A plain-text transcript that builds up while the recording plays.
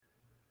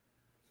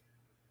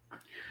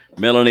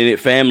Melanated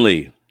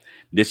family,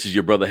 this is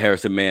your brother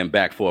Harrison Man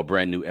back for a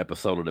brand new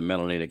episode of the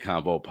Melanated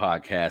Convo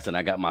podcast. And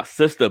I got my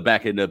sister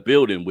back in the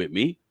building with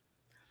me.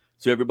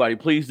 So everybody,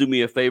 please do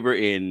me a favor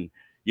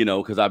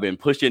because I've been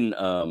pushing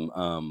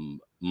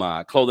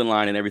my clothing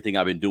line and everything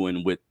I've been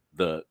doing with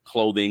the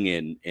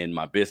clothing and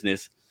my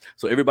business.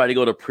 So everybody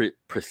go to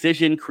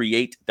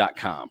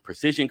precisioncreate.com,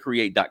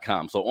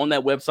 precisioncreate.com. So on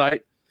that website,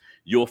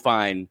 you'll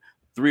find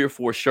 3 or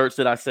 4 shirts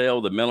that I sell,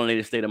 the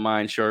Melanated State of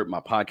Mind shirt, my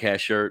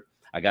podcast shirt.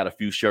 I got a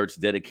few shirts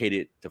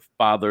dedicated to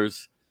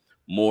fathers.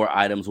 More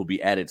items will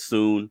be added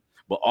soon.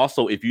 But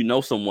also, if you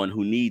know someone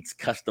who needs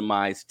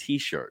customized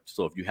t-shirts,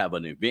 so if you have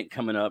an event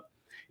coming up,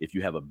 if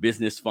you have a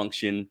business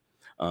function,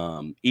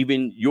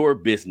 even your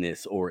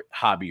business or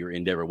hobby or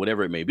endeavor,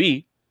 whatever it may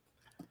be,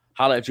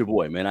 holla at your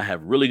boy, man. I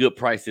have really good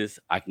prices.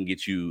 I can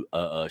get you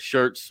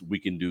shirts. We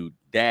can do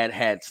dad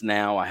hats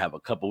now. I have a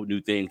couple new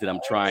things that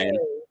I'm trying.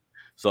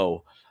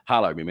 So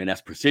holla at me, man.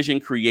 That's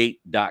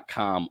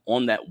precisioncreate.com.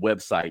 On that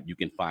website, you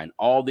can find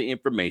all the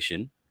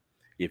information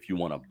if you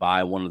want to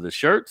buy one of the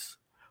shirts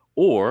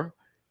or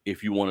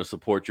if you want to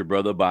support your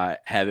brother by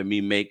having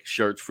me make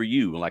shirts for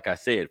you. Like I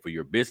said, for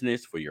your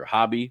business, for your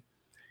hobby.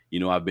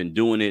 I've been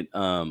doing it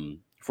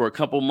for a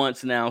couple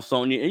months now,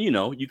 Sonia. And,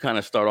 you kind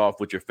of start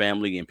off with your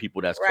family and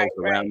people that's close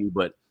around you.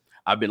 But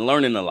I've been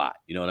learning a lot.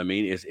 You know what I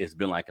mean? It's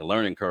been like a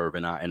learning curve.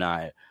 And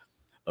I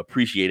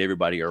appreciate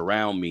everybody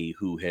around me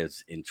who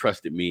has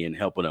entrusted me in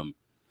helping them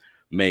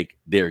make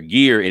their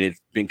gear. And it's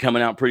been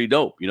coming out pretty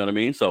dope. You know what I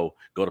mean? So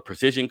go to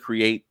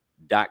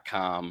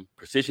precisioncreate.com.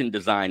 Precision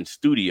Design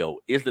Studio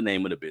is the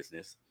name of the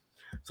business.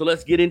 So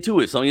let's get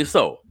into it, Sonia.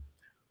 So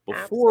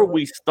before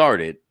we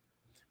started,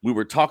 we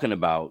were talking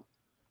about,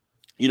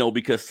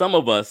 because some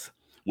of us,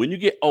 when you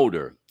get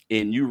older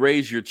and you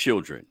raise your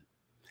children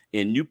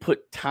and you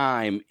put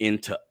time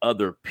into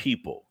other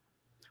people,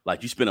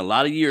 like you spend a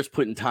lot of years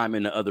putting time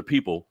into other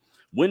people,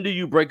 when do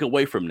you break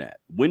away from that?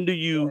 When do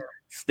you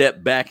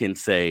step back and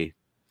say,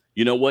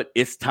 you know what,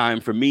 it's time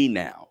for me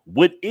now?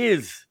 What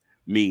is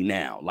me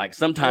now? Like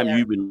sometimes you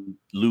even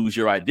lose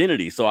your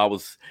identity. So I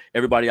was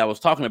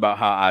talking about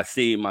how I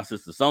see my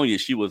sister Sonia,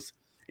 she was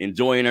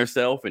enjoying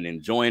herself and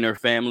enjoying her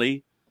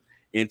family.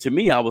 And to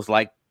me, I was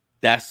like,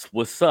 that's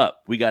what's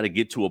up. We got to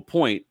get to a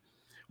point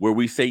where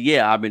we say,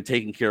 yeah, I've been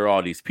taking care of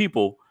all these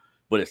people,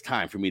 but it's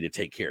time for me to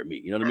take care of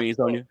me. You know what I mean,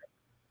 Sonia?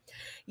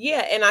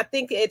 Yeah, and I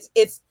think it's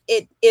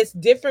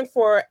different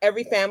for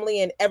every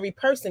family and every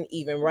person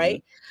even,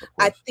 right?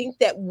 I think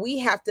that we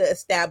have to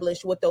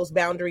establish what those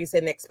boundaries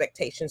and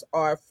expectations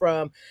are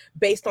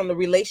based on the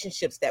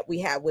relationships that we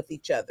have with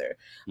each other.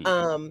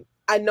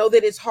 I know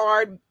that it's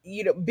hard,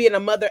 being a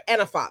mother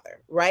and a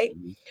father, right?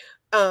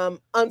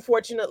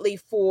 Unfortunately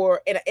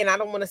and I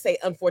don't want to say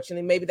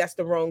unfortunately, maybe that's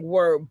the wrong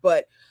word,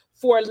 but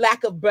for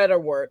lack of better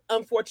word,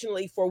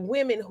 unfortunately for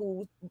women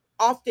who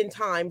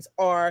oftentimes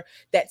are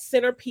that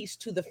centerpiece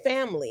to the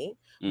family,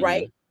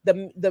 right?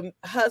 The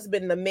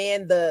husband, the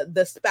man,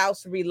 the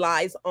spouse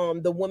relies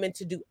on the woman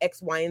to do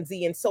X, Y, and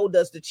Z, and so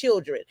does the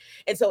children.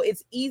 And so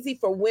it's easy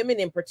for women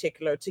in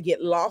particular to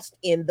get lost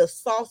in the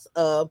sauce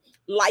of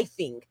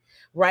lifing,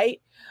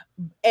 right?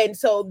 And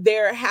so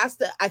there has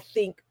to, I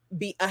think,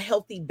 be a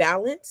healthy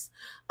balance.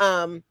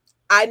 I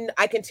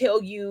can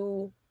tell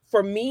you,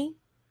 for me,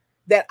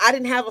 that I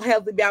didn't have a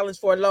healthy balance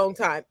for a long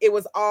time. It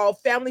was all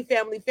family,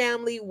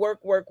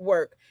 work, work,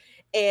 work.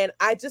 And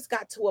I just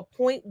got to a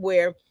point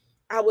where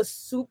I was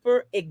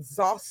super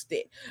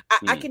exhausted.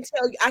 I can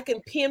tell you, I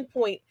can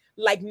pinpoint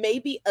like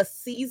maybe a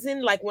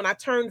season, like when I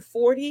turned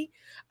 40,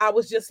 I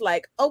was just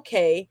like,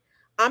 okay,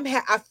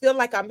 I feel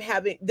like I'm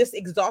having this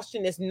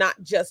exhaustion is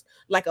not just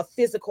like a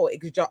physical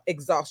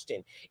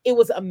exhaustion. It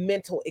was a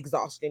mental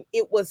exhaustion.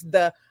 It was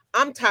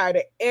I'm tired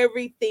of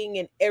everything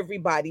and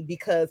everybody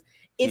because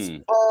it's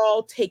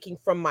all taking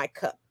from my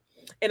cup.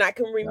 And I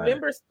can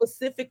remember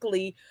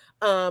specifically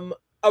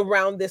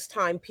around this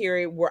time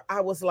period where I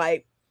was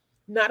like,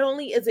 not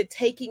only is it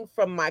taking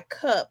from my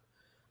cup,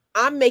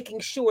 I'm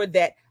making sure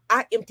that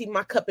I empty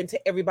my cup into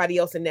everybody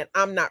else and that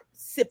I'm not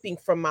sipping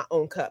from my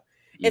own cup.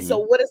 And so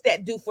what does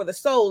that do for the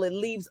soul? It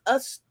leaves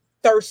us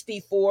thirsty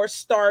for,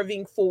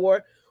 starving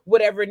for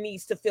whatever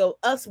needs to fill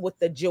us with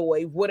the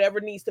joy, whatever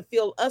needs to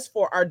fill us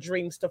for our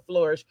dreams to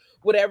flourish,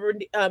 whatever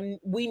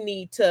we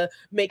need to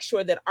make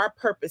sure that our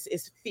purpose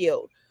is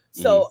filled.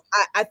 So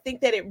I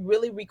think that it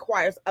really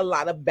requires a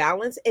lot of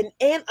balance and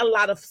a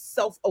lot of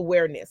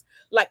self-awareness.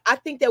 Like, I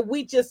think that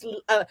we just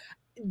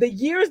the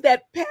years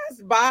that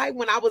passed by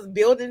when I was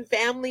building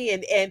family,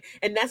 and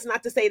that's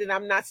not to say that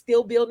I'm not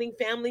still building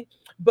family,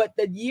 but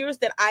the years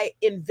that I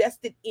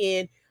invested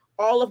in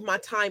all of my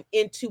time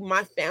into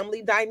my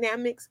family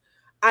dynamics,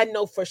 I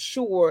know for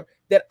sure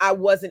that I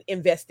wasn't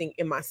investing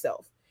in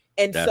myself.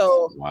 And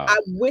wow. I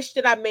wish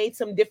that I made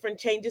some different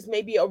changes,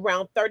 maybe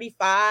around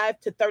 35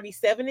 to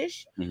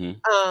 37-ish,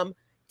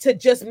 to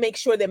just make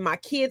sure that my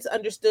kids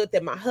understood,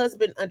 that my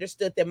husband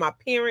understood, that my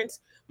parents,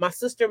 my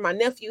sister, my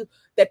nephew,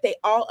 that they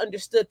all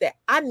understood that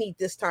I need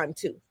this time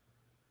too.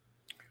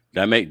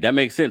 That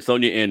makes sense,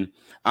 Sonia. And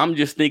I'm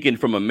just thinking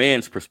from a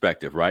man's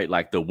perspective, right?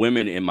 Like the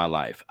women in my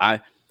life.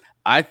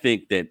 I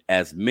think that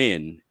as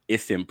men,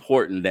 it's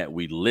important that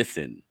we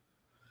listen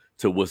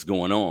to what's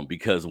going on,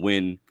 because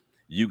when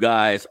you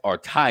guys are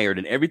tired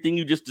and everything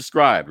you just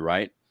described,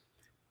 right,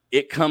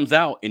 it comes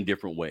out in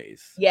different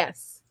ways.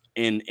 Yes.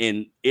 And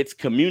it's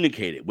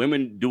communicated.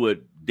 Women do a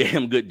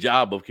damn good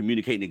job of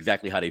communicating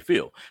exactly how they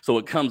feel. So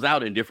it comes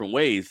out in different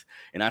ways.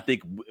 And I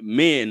think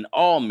men,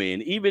 all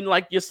men, even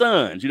like your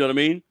sons, you know what I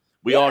mean?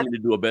 We all need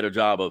to do a better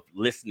job of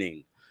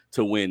listening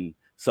to when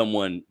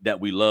someone that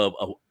we love,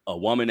 a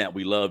woman that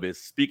we love,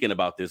 is speaking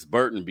about this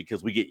burden,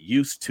 because we get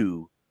used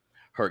to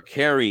her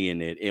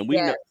carrying it. And we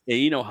know, and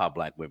you know how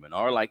Black women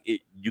are, like,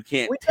 you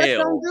can't tell just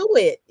don't do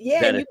it.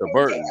 That it's a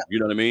burden. You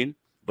know what I mean?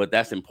 But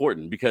that's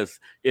important, because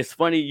it's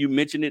funny you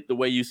mentioned it the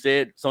way you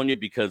said, Sonia,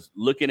 because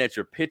looking at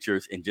your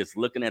pictures and just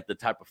looking at the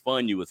type of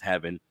fun you was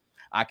having,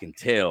 I can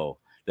tell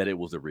that it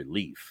was a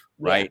relief,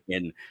 right?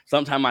 And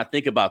sometimes I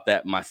think about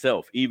that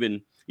myself,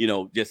 even, you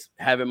know, just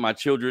having my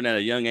children at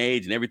a young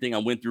age and everything I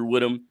went through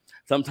with them.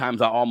 Sometimes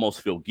I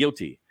almost feel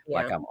guilty.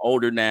 Like, I'm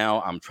older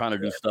now. I'm trying to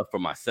do stuff for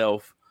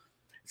myself.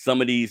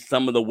 Some of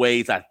the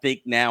ways I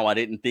think now, I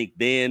didn't think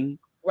then.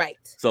 Right.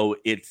 So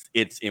it's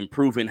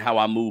improving how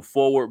I move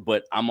forward,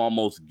 but I'm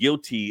almost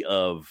guilty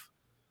of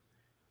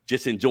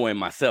just enjoying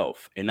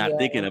myself and not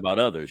thinking about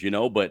others, you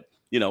know. But,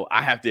 you know,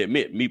 I have to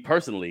admit, me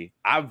personally,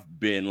 I've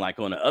been like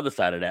on the other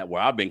side of that,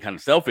 where I've been kind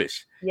of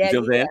selfish. You see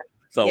what I'm saying?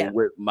 So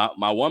with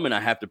my woman, I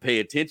have to pay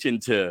attention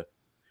to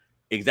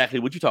exactly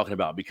what you're talking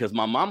about, because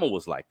my mama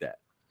was like that.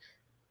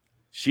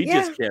 She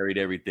just carried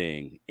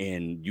everything,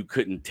 and you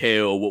couldn't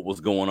tell what was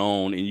going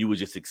on, and you were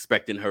just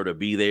expecting her to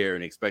be there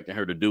and expecting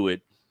her to do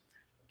it.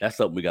 That's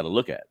something we got to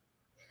look at.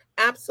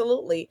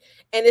 Absolutely.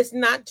 And it's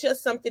not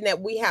just something that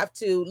we have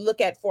to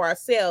look at for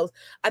ourselves.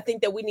 I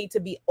think that we need to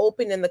be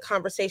open in the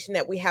conversation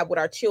that we have with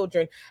our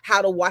children,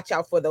 how to watch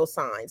out for those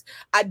signs.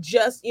 I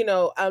just,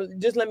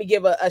 just let me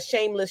give a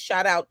shameless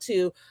shout out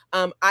to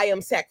I Am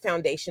SAC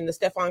Foundation, the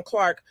Stephon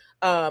Clark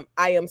I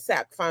Am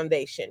SAC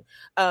Foundation.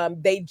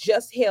 They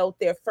just held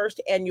their first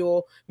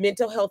annual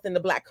Mental Health in the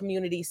Black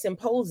Community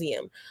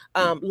Symposium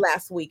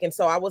last week. And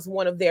so I was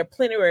one of their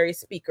plenary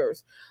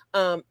speakers.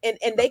 And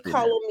they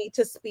call on me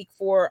to speak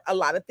for a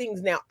lot of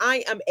things. Now,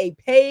 I am a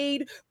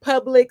paid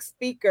public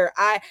speaker.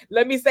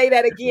 Let me say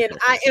that again.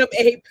 I am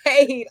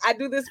I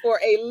do this for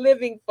a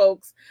living,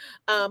 folks.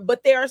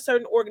 But there are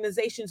certain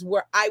organizations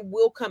where I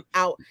will come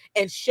out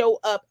and show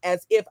up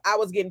as if I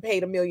was getting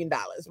paid $1 million,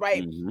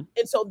 right? Mm-hmm.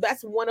 And so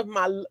that's one of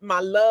my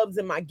loves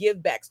and my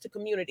give backs to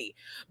community.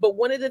 But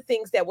one of the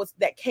things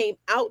that came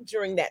out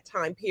during that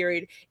time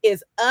period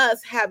is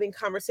us having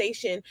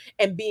conversation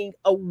and being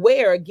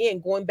aware,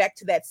 again, going back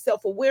to that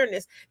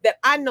self-awareness that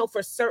I know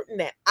for certain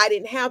that I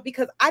didn't have,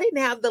 because I didn't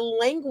have the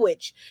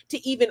language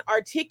to even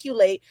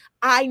articulate,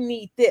 I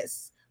need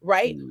this,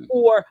 right? Mm-hmm.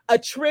 Or a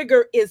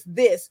trigger is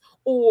this,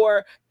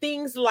 or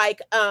things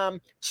like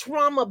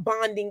trauma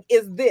bonding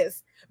is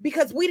this,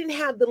 because we didn't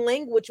have the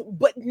language,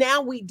 but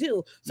now we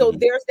do. So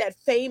there's that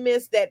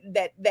famous,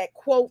 that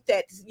quote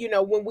that,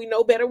 when we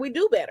know better, we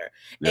do better.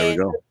 There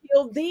and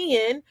until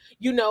then,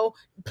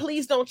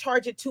 please don't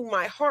charge it to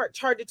my heart,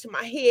 charge it to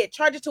my head,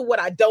 charge it to what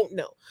I don't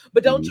know,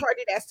 but don't charge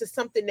it as to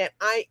something that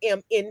I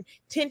am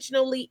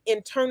intentionally,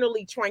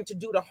 internally trying to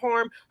do to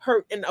harm,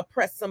 hurt, and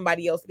oppress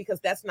somebody else, because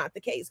that's not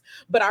the case.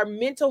 But our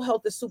mental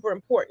health is super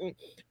important.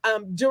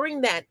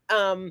 During that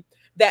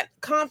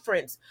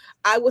conference,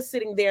 I was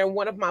sitting there, and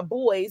one of my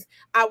boys,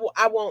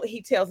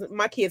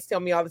 my kids tell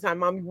me all the time,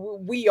 Mom,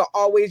 we are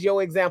always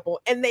your example.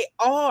 And they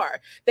are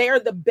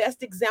the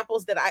best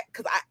examples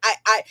because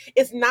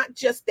it's not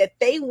just that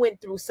they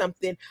went through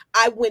something,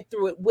 I went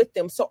through it with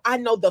them. So I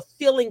know the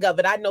feeling of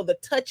it. I know the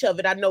touch of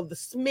it. I know the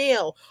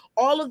smell.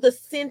 All of the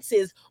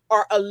senses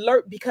are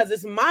alert because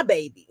it's my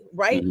baby,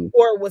 right? Mm-hmm.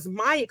 Or it was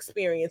my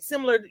experience,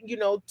 similar,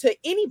 to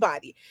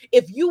anybody.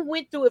 If you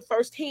went through it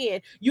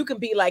firsthand, you can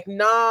be like,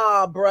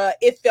 nah, bruh,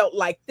 it felt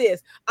like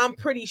this. I'm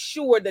pretty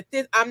sure that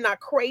I'm not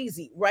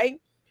crazy, right?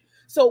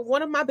 So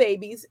one of my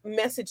babies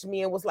messaged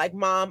me and was like,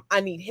 Mom, I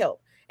need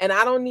help. And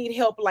I don't need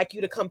help like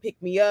you to come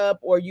pick me up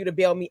or you to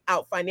bail me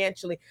out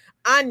financially.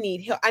 I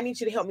need help. I need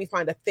you to help me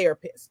find a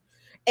therapist.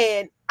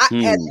 And as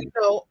you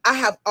know, I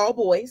have all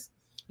boys.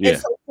 Yeah. And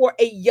so for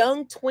a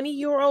young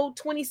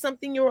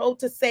 20-something-year-old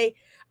to say,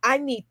 I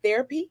need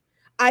therapy,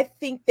 I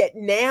think that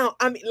now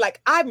I'm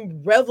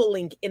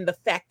reveling in the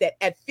fact that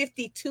at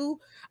 52,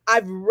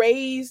 I've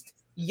raised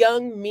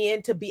young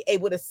men to be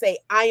able to say,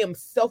 I am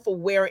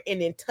self-aware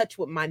and in touch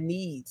with my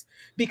needs,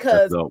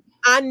 because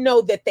I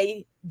know that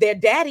their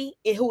daddy,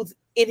 who's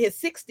in his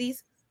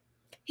 60s,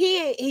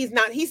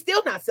 he's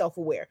still not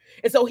self-aware.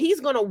 And so he's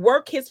going to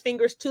work his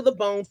fingers to the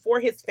bone for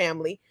his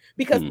family,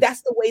 because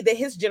that's the way that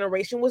his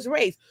generation was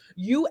raised.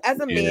 You as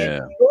a man,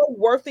 your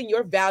worth and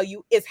your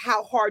value is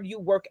how hard you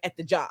work at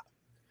the job.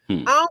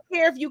 I don't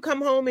care if you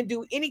come home and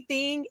do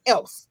anything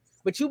else,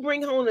 but you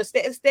bring home a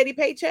steady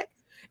paycheck.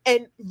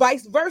 And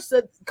vice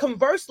versa.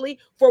 Conversely,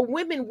 for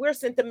women, we're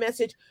sent the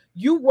message,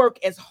 you work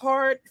as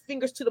hard,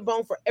 fingers to the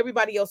bone, for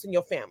everybody else in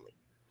your family,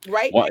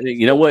 right? Well,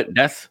 you know what?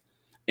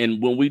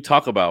 And when we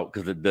talk about,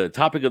 because the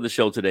topic of the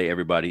show today,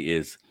 everybody,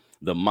 is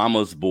the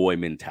mama's boy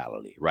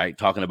mentality, right?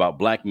 Talking about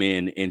Black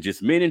men and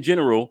just men in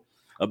general,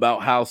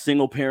 about how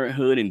single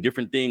parenthood and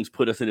different things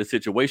put us in a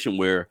situation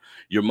where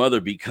your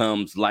mother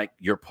becomes like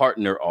your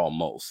partner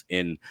almost.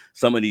 And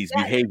some of these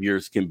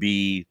behaviors can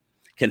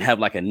have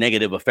like a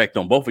negative effect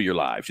on both of your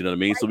lives. You know what I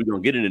mean? So we're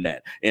going to get into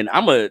that. And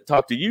I'm going to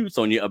talk to you,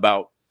 Sonia,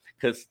 about,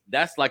 because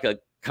that's like a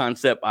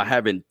concept I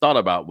haven't thought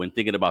about when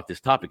thinking about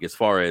this topic, as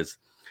far as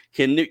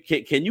can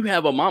you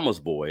have a mama's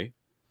boy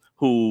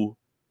who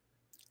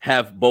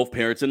have both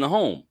parents in the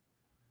home,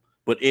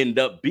 but end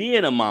up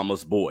being a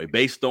mama's boy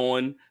based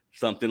on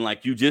something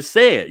like you just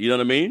said? You know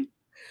what I mean?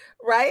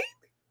 Right.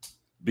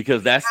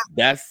 Because that's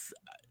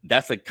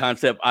a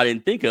concept I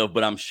didn't think of,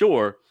 but I'm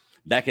sure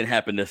that can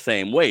happen the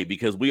same way,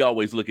 because we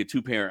always look at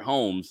 2-parent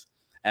homes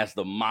as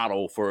the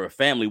model for a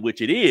family,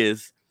 which it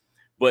is.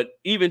 But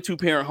even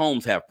 2-parent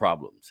homes have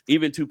problems.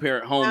 Even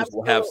 2-parent homes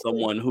will have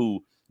someone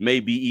who may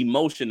be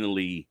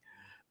emotionally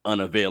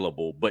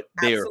unavailable, but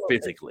they're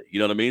physically. You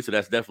know what I mean? So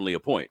that's definitely a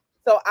point.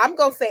 So I'm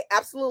going to say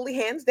absolutely,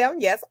 hands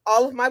down, yes,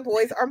 all of my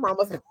boys are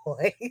mama's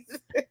boys.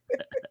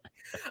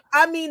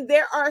 I mean,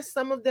 there are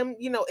some of them,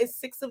 it's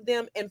 6 of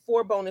them and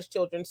 4 bonus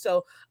children.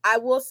 So I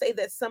will say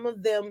that some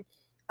of them,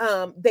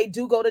 they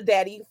do go to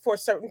daddy for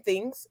certain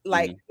things.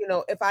 Like,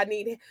 if I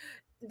need,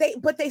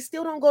 but they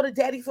still don't go to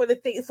daddy for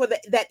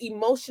that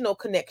emotional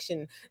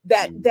connection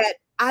that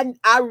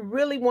I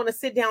really want to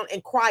sit down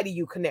and cry to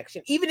you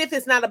connection, even if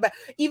it's not about,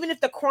 even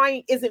if the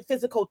crying isn't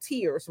physical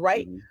tears,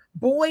 right?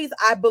 Boys,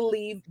 I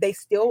believe they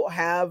still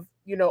have,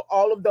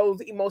 all of those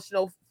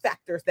emotional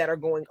factors that are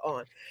going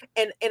on.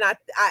 And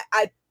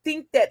I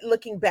think that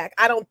looking back,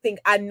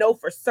 I know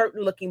for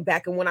certain looking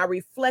back, and when I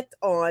reflect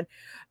on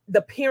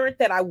the parent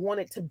that I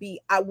wanted to be,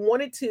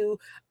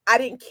 I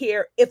didn't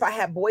care if I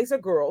had boys or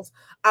girls.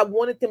 I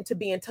wanted them to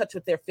be in touch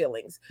with their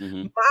feelings.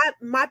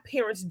 My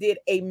parents did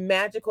a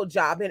magical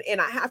job.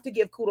 And I have to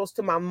give kudos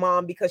to my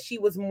mom, because she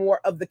was more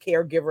of the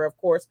caregiver, of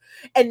course.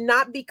 And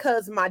not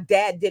because my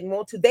dad didn't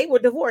want to. They were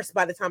divorced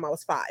by the time I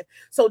was 5.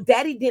 So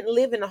daddy didn't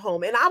live in a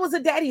home. And I was a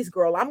daddy's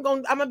girl. I'm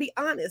going to be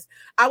honest.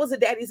 I was a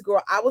daddy's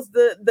girl. I was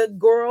the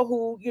girl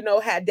who,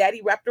 had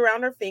daddy wrapped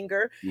around her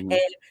finger. And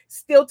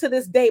still to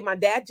this day, my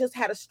dad just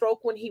had a stroke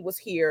when he was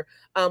here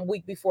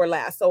week before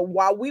last. So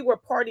while we were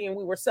partying,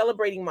 we were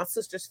celebrating my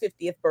sister's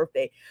 50th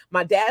birthday.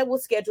 My dad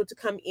was scheduled to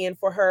come in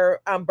for her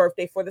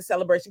birthday for the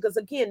celebration, because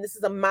again, this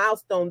is a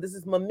milestone. This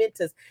is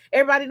momentous.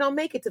 Everybody don't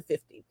make it to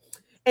 50.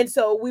 And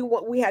so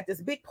we had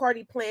this big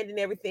party planned and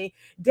everything.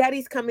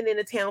 Daddy's coming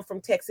into town from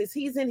Texas.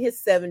 He's in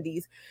his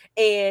 70s.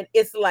 And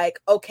it's like,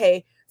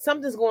 okay,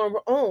 something's going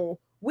on.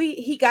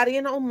 He got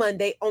in on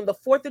Monday. On the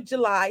 4th of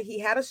July, he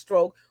had a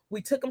stroke.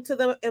 We took him to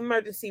the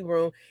emergency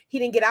room. He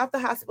didn't get out the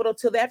hospital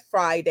till that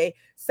Friday.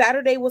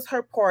 Saturday was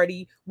her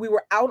party. We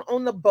were out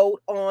on the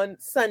boat on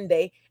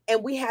Sunday,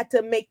 and we had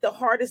to make the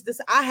hardest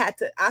I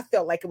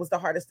felt like it was the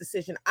hardest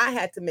decision I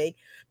had to make,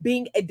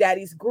 being a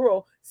daddy's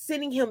girl,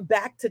 sending him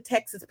back to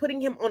Texas,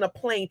 putting him on a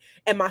plane,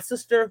 and my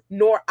sister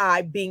nor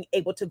I being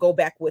able to go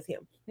back with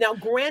him. Now,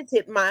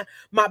 granted, my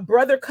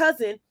brother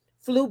cousin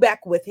flew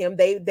back with him.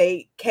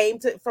 They came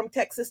from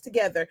Texas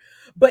together,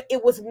 but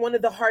it was one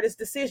of the hardest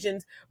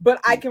decisions.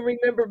 But I can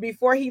remember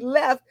before he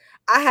left,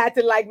 I had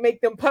to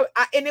make them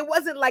and it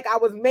wasn't like I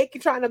was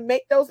trying to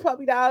make those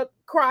puppy dog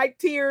cry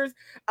tears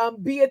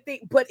be a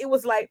thing, but it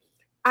was like,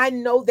 I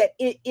know that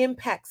it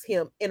impacts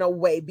him in a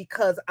way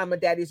because I'm a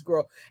daddy's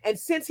girl. And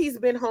since he's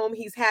been home,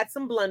 he's had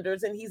some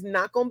blunders, and he's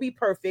not going to be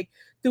perfect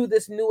through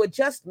this new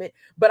adjustment.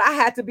 But I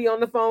had to be on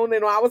the phone,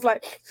 and I was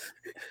like,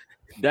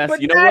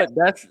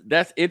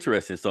 that's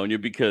interesting, Sonia,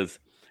 because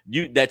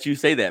you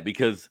say that,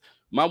 because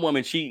my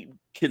woman, she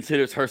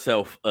considers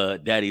herself a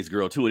daddy's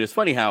girl too. And it's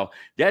funny how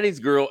daddy's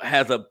girl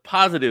has a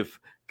positive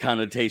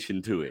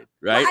connotation to it,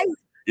 right?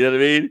 You know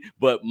what I mean?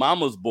 But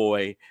mama's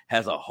boy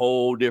has a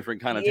whole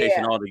different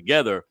connotation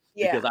altogether.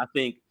 Because I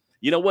think,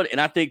 you know what? And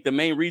I think the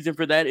main reason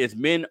for that is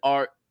men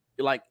are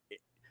like,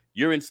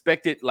 you're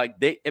inspected, like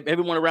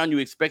everyone around you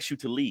expects you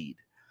to lead.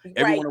 Right.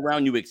 Everyone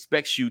around you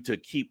expects you to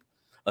keep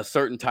a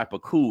certain type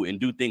of cool and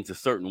do things a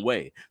certain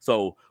way.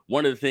 So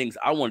one of the things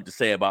I wanted to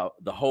say about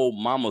the whole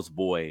mama's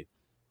boy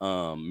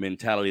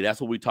mentality, that's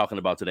what we're talking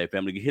about today,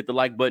 family. Hit the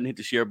like button, hit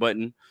the share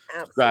button.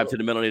 Absolutely. Subscribe to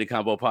the Melanated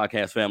Convo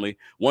podcast, family.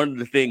 One of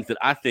the things that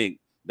I think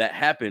that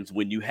happens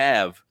when you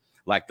have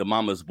like the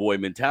mama's boy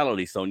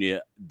mentality,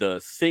 Sonia, the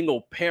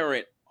single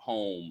parent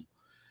home,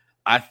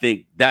 I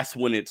think that's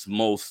when it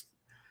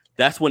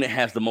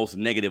has the most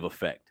negative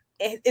effect.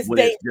 It's when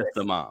dangerous. It's just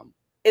the mom.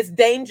 It's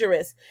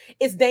dangerous.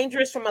 It's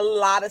dangerous from a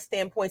lot of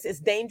standpoints. It's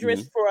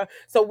dangerous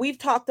so we've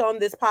talked on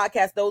this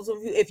podcast, those of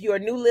you, if you're a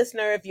new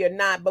listener, if you're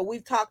not, but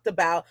we've talked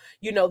about,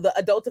 the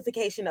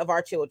adultification of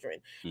our children.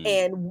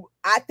 And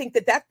I think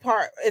that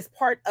part is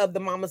part of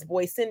the mama's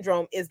boy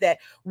syndrome, is that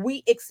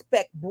we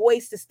expect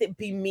boys to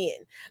be men.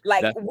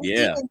 Like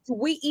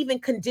we even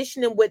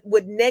condition them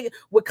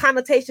with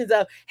connotations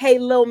of, hey,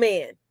 little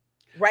man,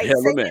 right?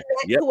 Saying that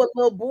to a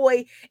little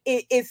boy,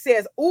 it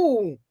says,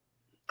 ooh,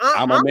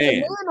 I'm a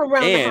man. The man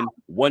around And the house.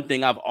 one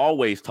thing I've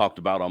always talked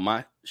about on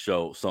my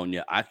show,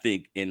 Sonia, I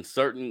think in a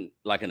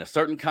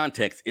certain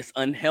context, it's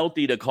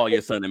unhealthy to call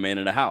your son a man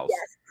in the house.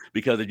 Yes.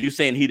 Because if you're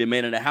saying he's the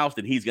man in the house,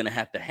 then he's going to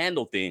have to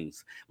handle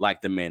things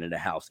like the man in the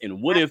house.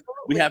 And what if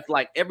we have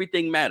like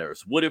everything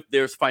matters? What if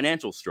there's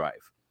financial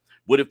strife?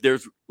 What if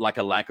there's like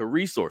a lack of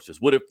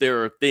resources? What if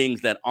there are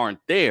things that aren't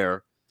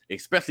there,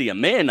 especially a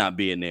man not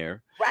being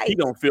there? Right. He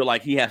don't feel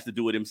like he has to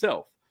do it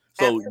himself.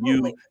 So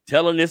Absolutely. you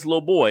telling this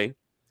little boy,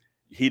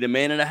 he the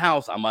man in the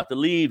house, I'm about to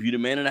leave. You the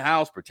man in the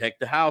house, protect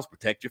the house,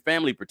 protect your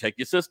family, protect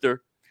your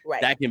sister.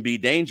 Right. That can be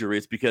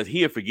dangerous because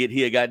he'll forget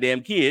he a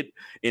goddamn kid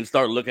and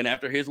start looking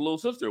after his little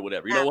sister or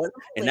whatever. You know what?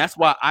 And that's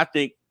why I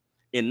think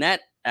in that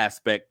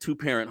aspect,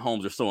 2-parent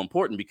homes are so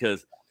important,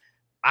 because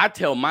I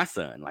tell my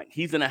son, like,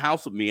 he's in the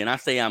house with me and I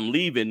say I'm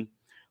leaving,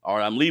 you're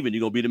going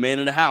to be the man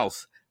in the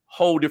house.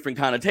 Whole different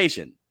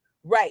connotation.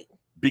 Right.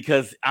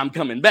 Because I'm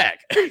coming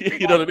back.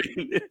 You know what I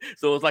mean?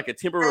 So it's like a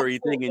temporary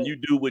thing, and you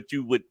do what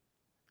you would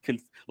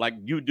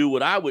you do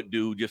what I would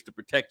do just to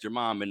protect your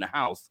mom in the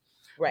house.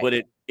 Right. But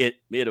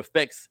it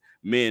affects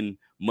men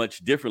much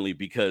differently,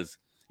 because,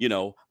 you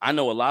know, I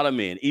know a lot of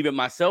men, even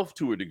myself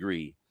to a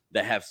degree,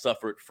 that have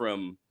suffered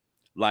from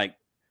like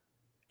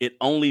it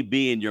only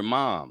being your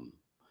mom.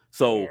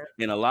 So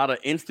in a lot of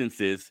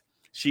instances,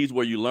 she's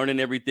where you're learning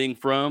everything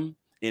from.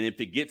 And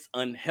if it gets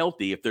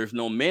unhealthy, if there's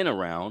no men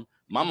around,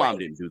 my mom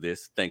didn't do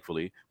this,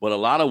 thankfully, but a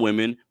lot of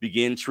women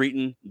begin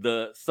treating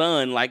the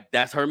son like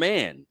that's her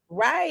man.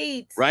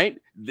 Right.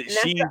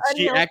 She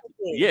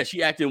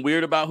acting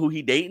weird about who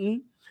he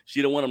dating.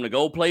 She don't want him to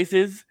go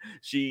places.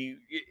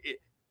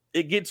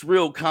 It gets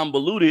real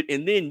convoluted.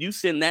 And then you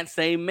send that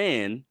same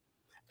man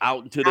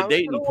out into the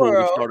dating pool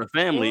to start a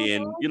family.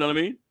 And you know what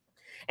I mean?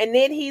 And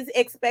then he's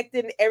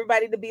expecting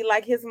everybody to be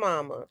like his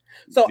mama.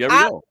 So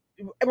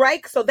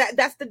right. So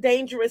that's the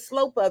dangerous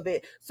slope of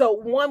it. So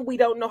one, we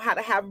don't know how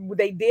to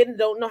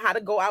don't know how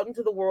to go out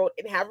into the world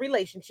and have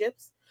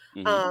relationships.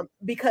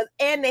 Because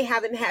they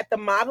haven't had the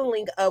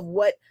modeling of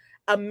what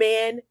a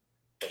man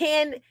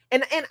can,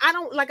 and I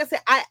don't, like I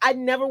said, I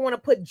never want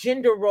to put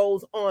gender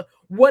roles on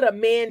what a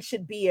man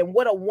should be and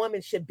what a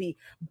woman should be,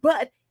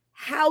 but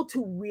how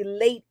to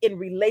relate in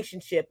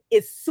relationship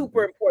is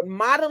super important.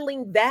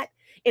 Modeling that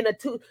in a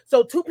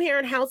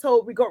 2-parent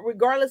household,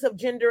 regardless of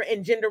gender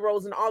and gender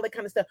roles and all that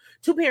kind of stuff,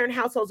 2-parent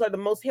households are the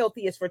most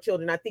healthiest for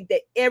children. I think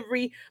that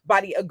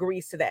everybody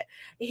agrees to that.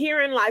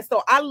 Herein lies,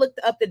 so I looked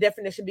up the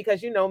definition,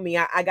 because you know me,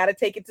 I got to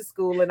take it to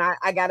school, and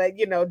I got to,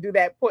 do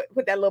that, put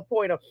that little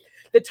point on.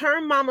 The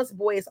term mama's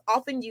boy is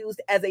often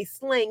used as a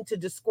slang to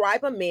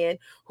describe a man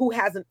who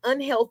has an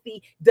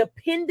unhealthy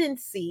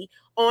dependency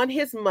on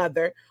his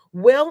mother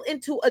well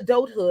into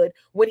adulthood,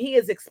 when he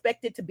is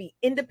expected to be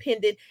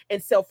independent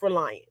and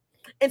self-reliant.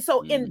 And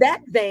so in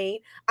that vein,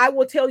 I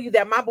will tell you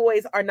that my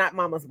boys are not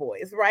mama's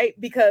boys, right?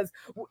 Because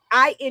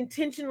I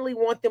intentionally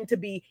want them to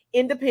be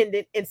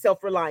independent and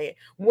self-reliant.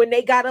 When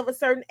they got of a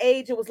certain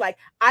age, it was like,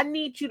 I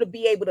need you to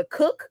be able to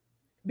cook,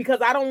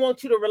 because I don't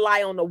want you to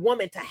rely on a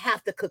woman to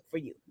have to cook for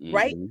you,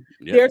 right?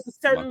 Yep. There's a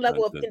certain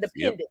level of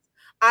independence. Yep.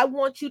 I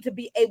want you to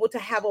be able to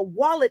have a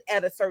wallet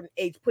at a certain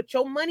age. Put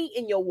your money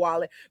in your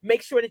wallet.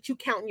 Make sure that you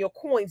count your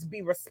coins.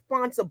 Be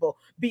responsible.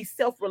 Be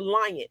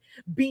self-reliant.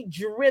 Be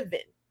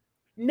driven.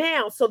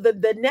 Now, so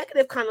the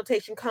negative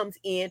connotation comes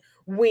in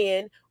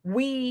when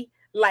we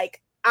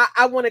like,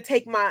 I want to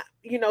take my,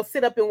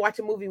 sit up and watch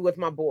a movie with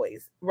my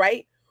boys,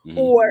 right?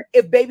 Or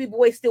if baby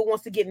boy still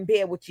wants to get in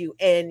bed with you,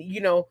 and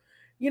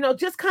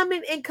just come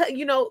in and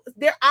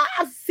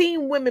I've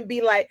seen women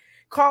be like,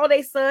 call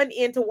their son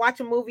in to watch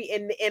a movie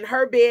in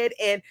her bed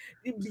and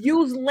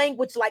use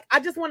language like, I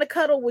just want to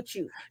cuddle with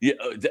you. Yeah,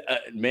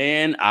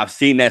 man, I've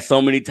seen that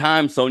so many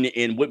times, Sonia.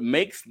 And what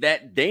makes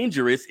that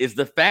dangerous is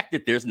the fact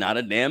that there's not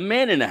a damn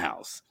man in the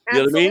house. You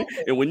know what I mean?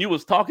 And when you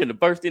was talking, the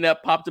first thing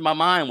that popped in my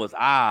mind was,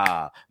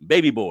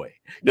 Baby Boy.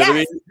 You know what I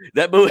mean?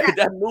 That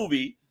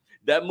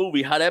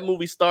movie, how that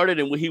movie started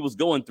and what he was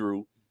going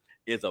through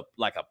is a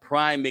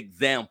prime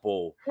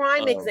example.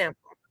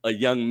 A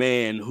young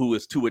man who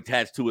is too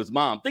attached to his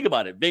mom. Think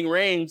about it. Ving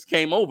Rhames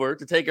came over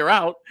to take her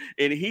out,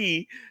 and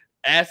he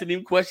asking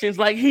him questions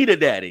like he the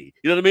daddy.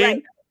 You know what I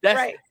mean?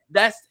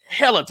 That's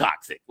hella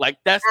toxic. Like,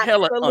 that's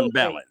hella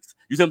unbalanced.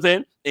 You see what I'm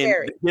saying?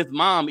 And his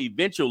mom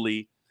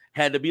eventually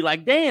had to be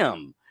like,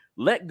 damn,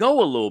 let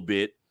go a little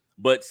bit.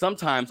 But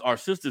sometimes our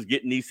sisters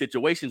get in these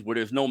situations where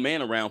there's no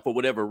man around for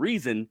whatever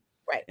reason.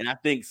 Right. And I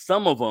think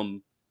some of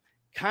them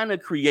kind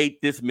of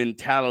create this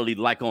mentality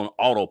like on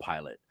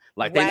autopilot.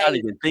 Like, they're not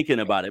even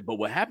thinking about it. But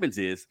what happens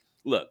is,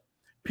 look,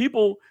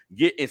 people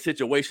get in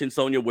situations,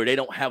 Sonia, where they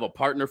don't have a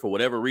partner for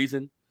whatever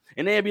reason.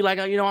 And they'll be like,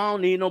 I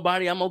don't need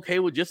nobody. I'm okay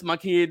with just my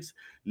kids.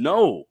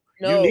 No.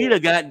 You need a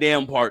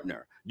goddamn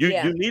partner.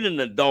 You need an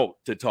adult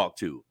to talk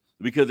to.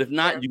 Because if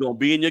not, you're going to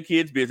be in your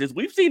kid's business.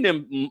 We've seen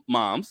them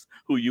moms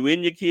who you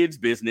in your kid's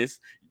business,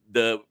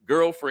 the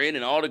girlfriend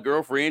and all the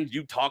girlfriends,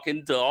 you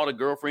talking to all the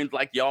girlfriends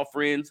like y'all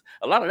friends.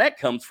 A lot of that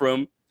comes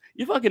from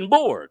you're fucking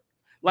bored.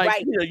 Like,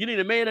 Right. you need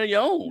a man of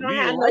your own. You You don't need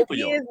a have life no of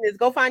your own. business.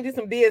 Go find you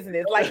some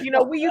business. Like,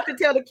 we used to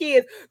tell the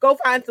kids, go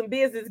find some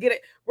business, get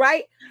it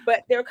right.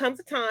 But there comes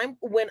a time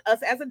when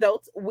us as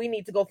adults, we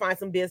need to go find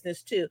some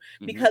business too,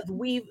 because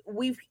we've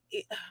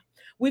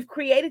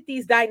created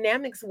these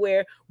dynamics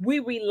where we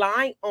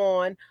rely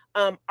on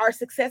our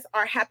success,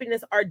 our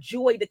happiness, our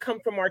joy to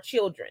come from our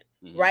children,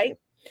 right?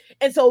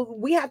 And so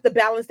we have to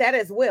balance that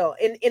as well.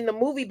 In the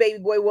movie Baby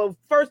Boy, well,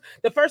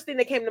 the first thing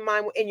that came to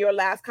mind in your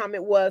last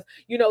comment was,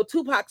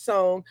 Tupac's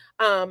song,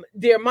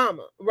 Dear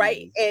Mama,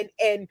 right?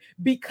 And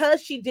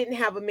because she didn't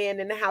have a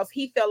man in the house,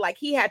 he felt like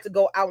he had to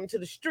go out into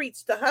the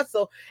streets to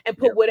hustle and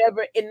put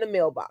whatever in the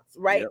mailbox,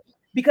 right?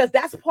 Because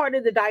that's part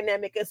of the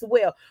dynamic as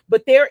well.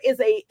 But there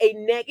is a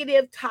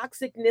negative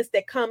toxicness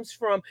that comes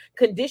from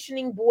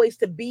conditioning boys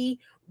to be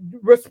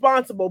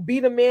responsible, be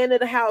the man of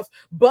the house,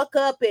 buck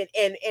up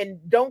and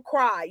don't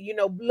cry.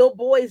 Little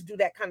boys do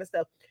that kind of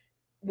stuff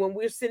when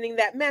we're sending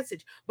that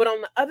message. But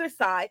on the other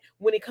side,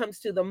 when it comes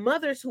to the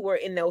mothers who are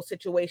in those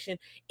situations,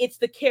 it's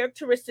the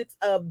characteristics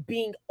of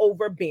being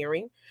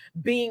overbearing,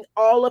 being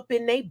all up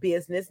in their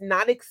business,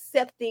 not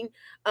accepting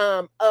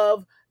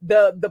of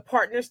the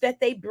partners that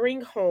they bring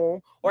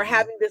home, or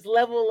having this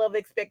level of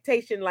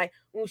expectation like,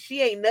 well,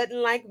 she ain't nothing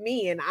like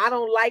me and I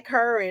don't like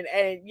her, and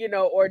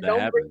or That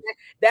don't bring happens.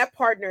 that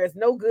partner is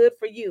no good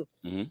for you.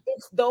 Mm-hmm.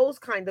 It's those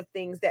kind of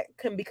things that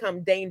can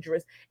become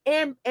dangerous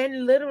and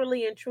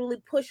literally and truly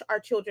push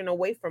our children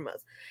away from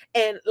us.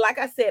 And like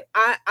I said,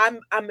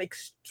 I'm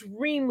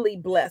extremely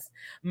blessed.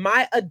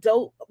 My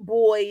adult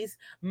boys,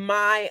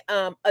 my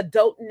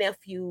adult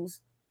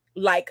nephews,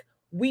 like,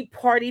 we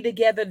party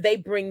together. They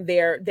bring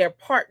their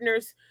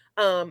partners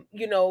to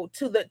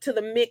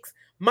the mix.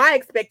 My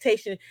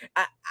expectation,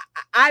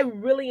 I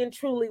really and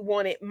truly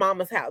wanted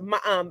Mama's House.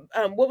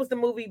 What was the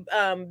movie?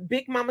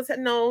 Big Mama's House?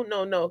 No.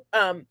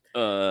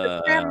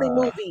 The family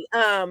movie.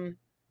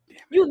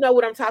 You know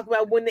what I'm talking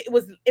about, when it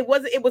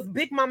was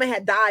Big Mama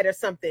had died or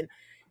something.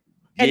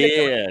 And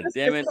the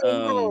Damn it.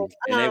 came home.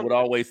 And they would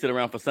always sit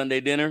around for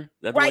Sunday dinner.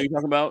 That's the one Right, you're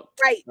talking about?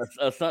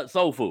 right.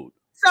 Soul Food.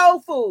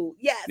 Soul Food,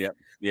 yes. Yep.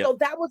 So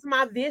that was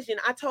my vision.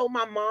 I told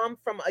my mom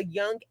from a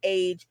young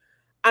age.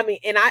 I mean,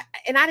 and I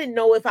didn't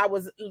know if I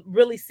was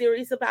really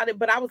serious about it,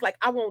 but I was like,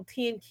 I want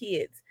 10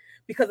 kids,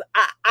 because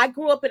I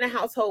grew up in a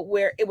household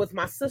where it was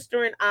my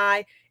sister and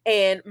I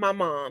and my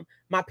mom.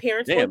 My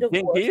parents were Damn, 10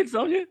 divorced. kids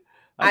on you?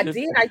 I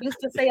did. I used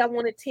to say I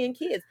wanted 10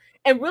 kids.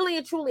 And really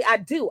and truly, I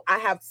do. I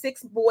have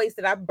 6 boys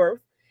that I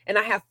birthed, and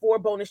I have 4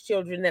 bonus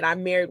children that I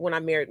married when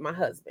I married my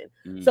husband.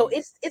 So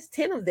it's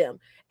 10 of them.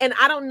 And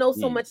I don't know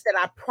so much that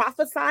I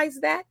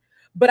prophesized that,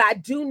 but I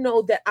do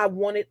know that I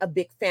wanted a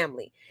big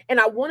family. And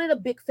I wanted a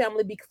big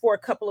family for a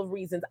couple of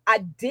reasons. I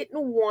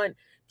didn't want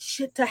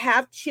to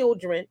have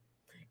children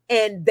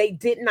and they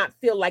did not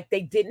feel like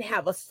they didn't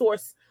have a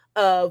source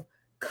of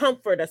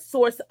comfort, a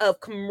source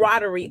of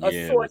camaraderie,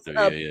 a source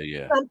of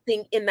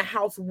something in the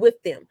house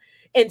with them.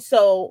 And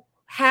so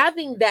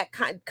having that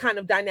kind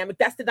of dynamic,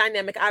 that's the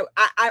dynamic.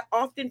 I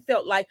often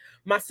felt like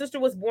my sister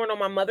was born on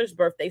my mother's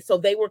birthday, so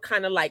they were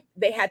kind of like,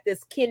 they had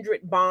this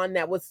kindred bond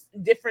that was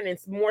different and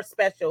more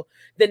special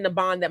than the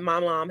bond that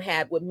my mom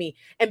had with me.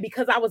 And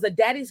because I was a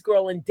daddy's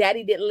girl and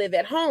daddy didn't live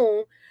at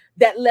home,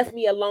 that left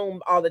me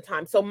alone all the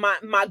time. So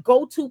my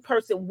go-to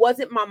person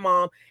wasn't my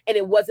mom and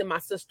it wasn't my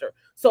sister.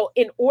 So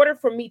in order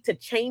for me to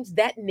change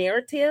that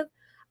narrative,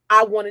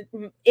 I wanted,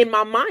 in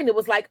my mind, it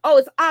was like, oh,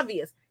 it's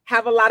obvious,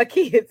 have a lot of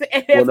kids.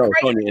 And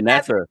Sonia, and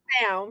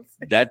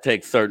that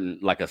takes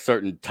a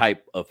certain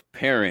type of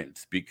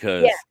parents,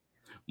 because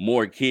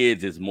more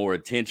kids is more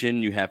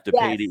attention you have to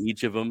pay to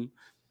each of them.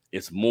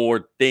 It's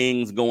more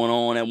things going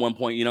on at one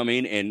point, you know what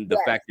I mean? And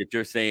the fact that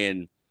you're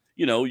saying,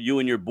 you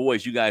and your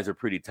boys, you guys are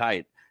pretty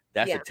tight.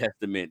 That's a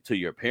testament to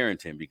your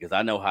parenting, because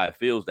I know how it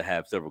feels to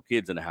have several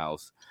kids in the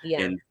house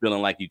and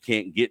feeling like you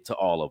can't get to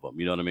all of them.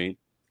 You know what I mean?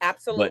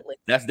 Absolutely. But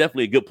that's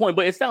definitely a good point.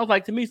 But it sounds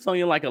like to me,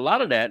 Sonia, like a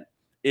lot of that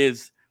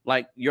is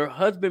like your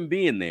husband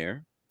being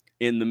there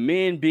and the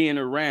men being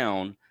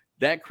around.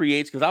 That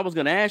creates, because I was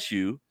going to ask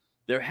you,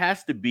 there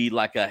has to be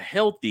like a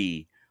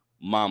healthy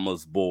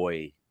mama's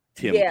boy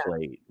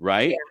template,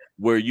 right? Yeah.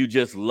 Where you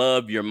just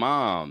love your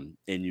mom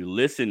and you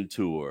listen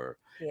to her.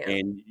 Yeah.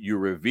 And you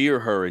revere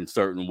her in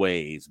certain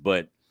ways,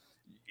 but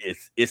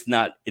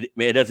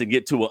it doesn't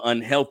get to an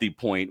unhealthy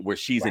point where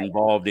she's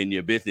involved in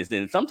your business.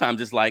 And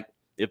sometimes it's like,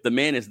 if the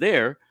man is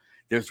there,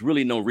 there's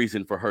really no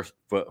reason for her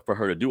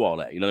to do all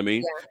that. You know what I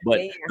mean?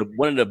 Yeah. But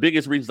one of the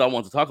biggest reasons I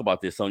want to talk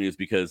about this, Sonia, is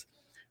because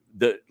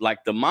the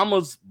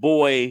mama's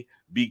boy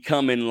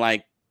becoming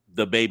like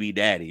the baby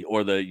daddy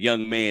or the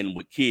young man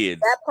with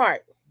kids. That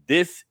part.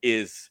 This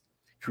is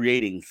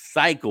creating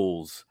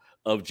cycles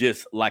of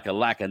just like a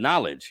lack of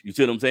knowledge. You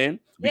see what I'm saying?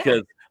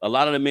 Because a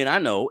lot of the men I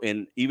know,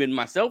 and even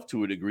myself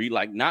to a degree,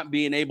 like not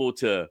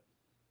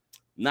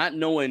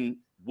knowing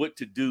what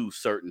to do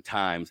certain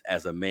times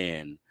as a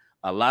man,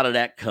 a lot of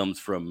that comes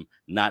from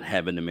not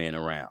having the man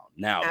around.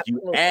 Now,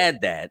 you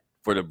add that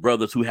for the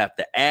brothers who have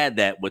to add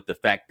that with the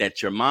fact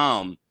that your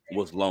mom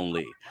was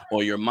lonely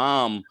or your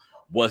mom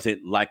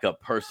wasn't like a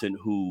person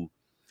who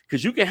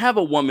because you can have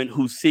a woman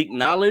who seek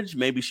knowledge.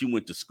 Maybe she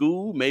went to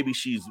school. Maybe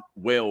she's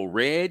well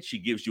read. She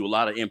gives you a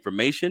lot of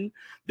information.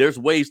 There's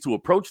ways to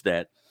approach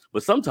that.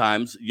 But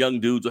sometimes young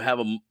dudes will have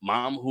a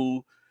mom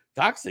who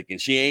toxic, and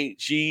she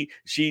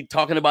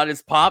talking about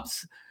his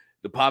pops.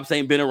 The pops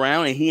ain't been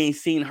around, and he ain't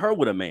seen her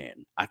with a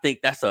man. I think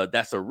that's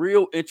a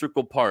real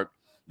integral part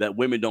that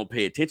women don't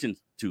pay attention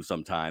to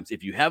sometimes.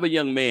 If you have a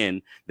young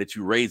man that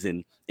you're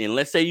raising, and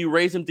let's say you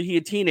raise him to be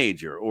a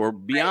teenager or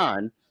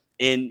beyond,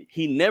 and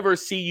he never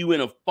see you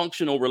in a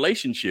functional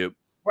relationship,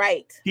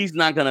 right, he's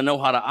not going to know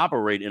how to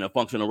operate in a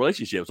functional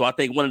relationship. So I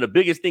think one of the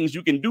biggest things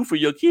you can do for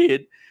your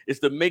kid is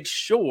to make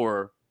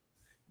sure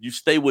you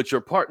stay with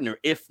your partner,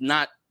 if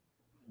not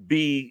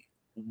be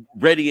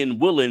ready and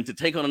willing to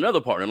take on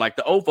another partner. Like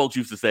the old folks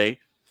used to say,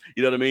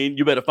 you know what I mean?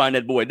 You better find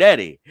that boy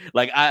daddy.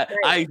 Like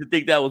I used to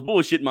think that was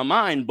bullshit in my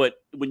mind, but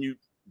when you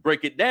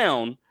break it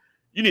down,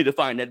 you need to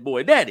find that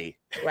boy daddy.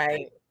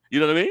 Right. You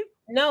know what I mean?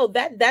 No,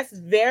 that's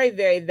very,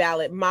 very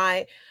valid.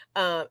 My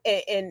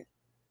and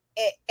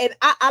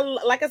I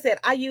like I said,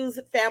 I use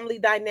family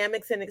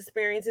dynamics and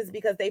experiences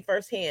because they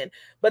firsthand.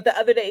 But the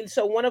other day,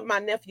 so one of my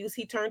nephews,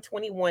 he turned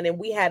 21, and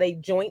we had a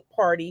joint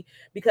party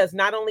because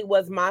not only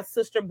was my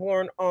sister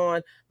born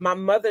on my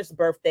mother's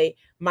birthday,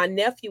 my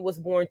nephew was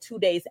born 2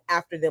 days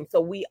after them. So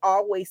we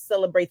always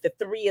celebrate the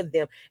three of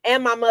them,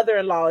 and my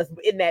mother-in-law is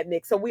in that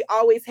mix. So we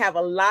always have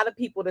a lot of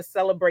people to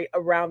celebrate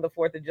around the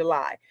 4th of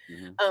July.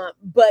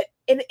 But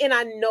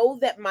I know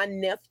that my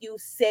nephew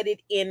said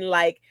it in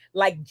like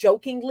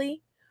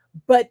jokingly,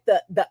 but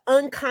the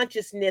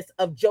unconsciousness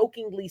of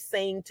jokingly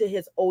saying to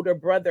his older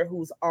brother,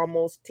 who's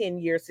almost 10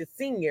 years his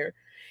senior,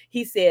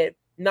 he said,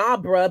 "Nah,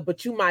 bruh,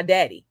 but you my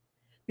daddy."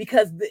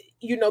 Because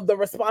the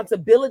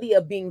responsibility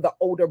of being the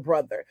older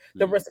brother,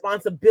 the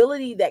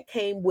responsibility that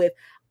came with,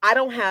 I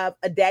don't have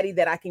a daddy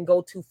that I can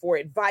go to for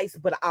advice,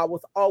 but I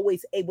was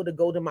always able to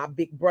go to my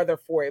big brother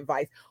for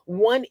advice.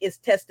 One is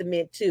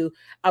testament to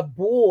a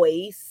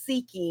boy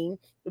seeking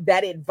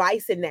that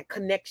advice and that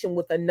connection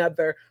with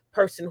another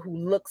person who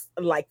looks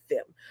like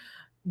them.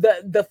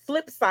 The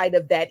flip side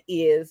of that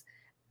is,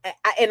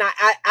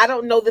 I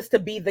don't know this to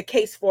be the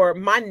case for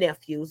my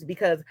nephews,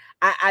 because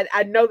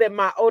I know that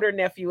my older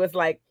nephew is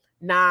like,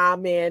 "Nah,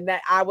 man,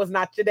 that I was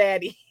not your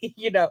daddy,"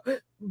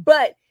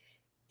 but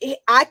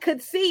I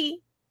could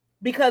see,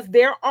 because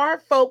there are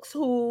folks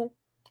who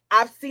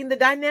I've seen the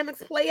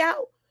dynamics play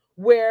out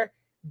where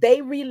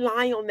they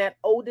rely on that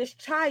oldest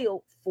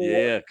child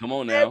for come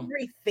on now.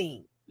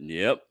 everything.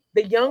 Yep.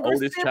 The younger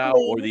oldest sibling, child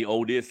or the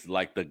oldest,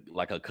 like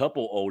a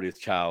couple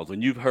oldest childs.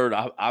 And you've heard,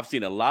 I've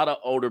seen a lot of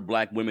older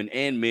Black women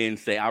and men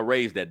say, "I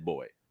raised that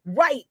boy."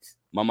 Right.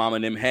 My mom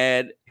and them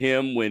had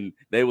him when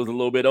they was a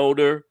little bit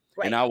older,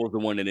 and I was the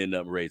one that ended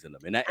up raising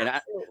them. And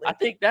I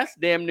think that's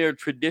damn near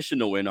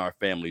traditional in our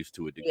families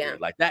to a degree. Yeah.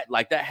 Like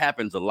that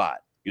happens a lot.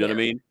 You know what I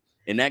mean?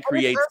 And that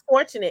creates, it's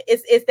unfortunate.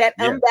 It's that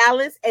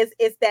imbalance.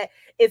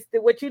 It's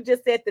what you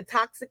just said, the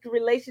toxic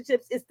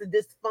relationships. It's the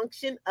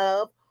dysfunction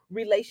of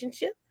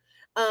relationship.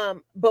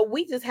 But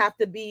we just have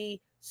to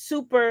be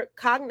super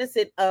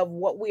cognizant of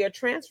what we are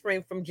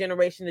transferring from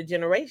generation to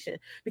generation,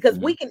 because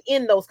we can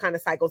end those kind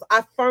of cycles.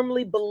 I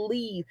firmly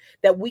believe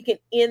that we can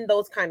end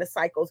those kind of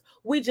cycles.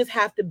 We just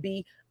have to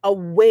be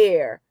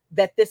aware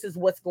that this is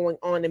what's going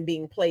on and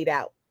being played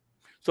out.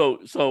 So,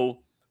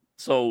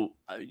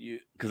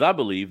 because I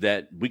believe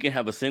that we can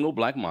have a single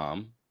Black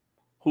mom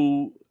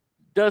who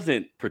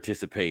doesn't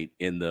participate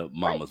in the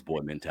mama's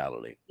boy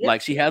mentality. Yep.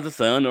 Like she has a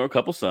son or a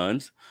couple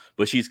sons,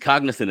 but she's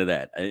cognizant of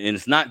that. And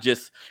it's not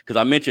just because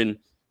I mentioned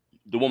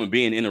the woman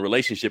being in a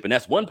relationship, and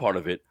that's one part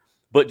of it,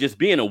 but just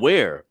being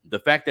aware, the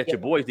fact that your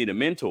boys need a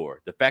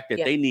mentor, the fact that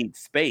they need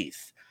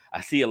space.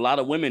 I see a lot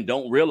of women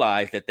don't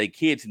realize that their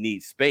kids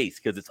need space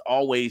because it's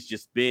always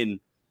just been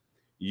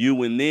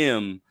you and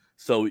them.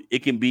 So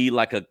it can be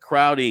like a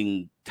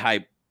crowding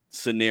type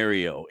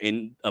scenario.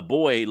 And a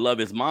boy love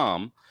his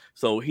mom,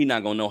 so he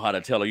not gonna know how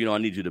to tell her, I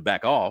need you to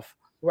back off.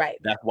 Right.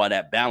 That's why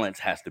that balance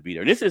has to be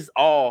there. And this is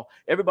all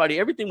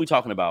everything we're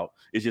talking about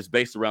is just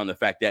based around the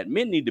fact that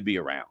men need to be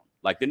around.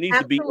 Like there needs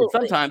to be.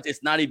 Sometimes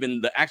it's not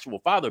even the actual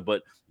father,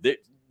 but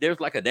there's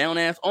like a down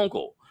ass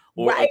uncle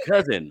or a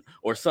cousin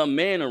or some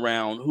man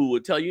around who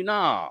would tell you,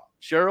 "Nah,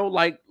 Cheryl,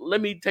 like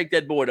let me take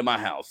that boy to my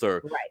house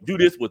or do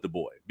this with the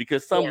boy."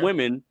 Because some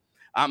women,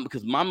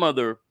 because my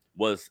mother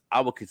was,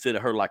 I would consider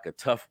her like a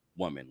tough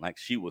woman. Like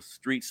she was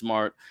street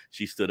smart.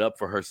 She stood up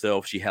for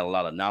herself. She had a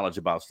lot of knowledge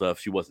about stuff.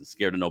 She wasn't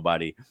scared of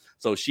nobody.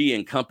 So she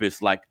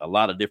encompassed like a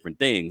lot of different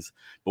things.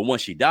 But when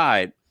she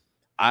died,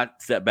 I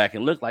sat back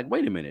and looked like,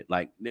 wait a minute.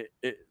 Like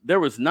there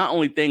was not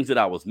only things that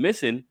I was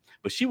missing,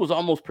 but she was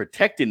almost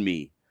protecting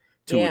me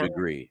to a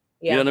degree.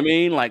 You know what I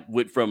mean? Like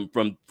from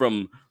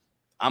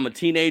I'm a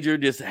teenager,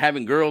 just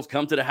having girls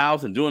come to the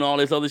house and doing all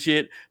this other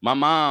shit. My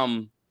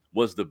mom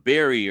was the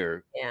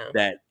barrier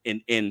that,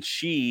 and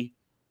she,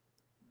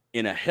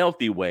 in a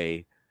healthy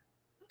way,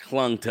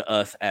 clung to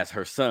us as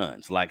her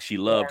sons. Like she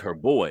loved her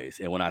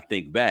boys. And when I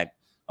think back,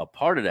 a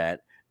part of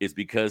that is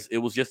because it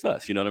was just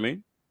us. You know what I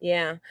mean?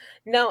 Yeah.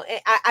 No,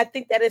 I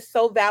think that is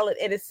so valid.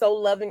 It is so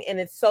loving, and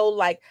it's so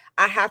like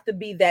I have to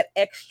be that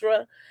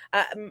extra.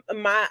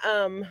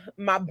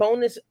 My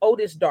bonus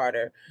oldest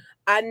daughter,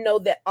 I know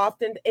that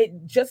often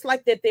it just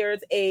like that there's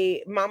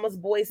a mama's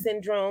boy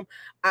syndrome.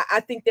 I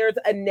think there's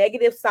a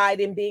negative side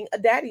in being a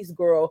daddy's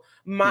girl.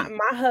 My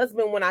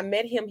husband, when I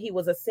met him, he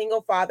was a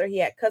single father. He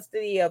had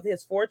custody of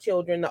his 4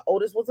 children. The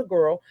oldest was a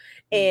girl.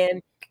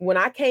 And when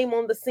I came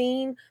on the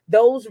scene,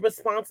 those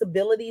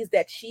responsibilities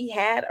that she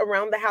had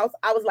around the house,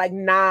 I was like,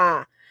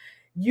 nah,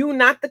 you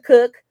not the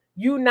cook,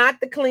 you not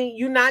the clean,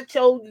 you not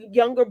your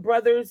younger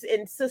brothers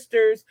and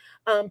sisters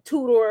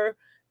tutor.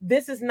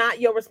 This is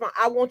not your response.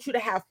 I want you to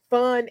have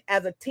fun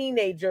as a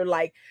teenager.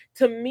 Like,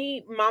 to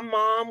me, my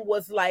mom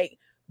was like,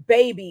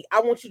 baby,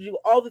 I want you to do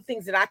all the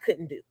things that I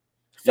couldn't do.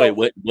 Wait, So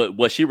what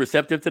was she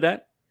receptive to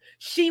that?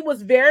 she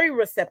was very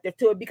receptive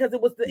to it because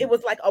it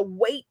was like a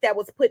weight that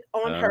was put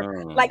on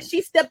her. Like, she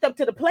stepped up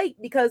to the plate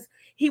because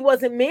he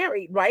wasn't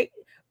married, right?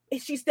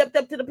 She stepped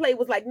up to the plate,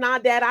 was like, nah,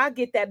 dad, I'll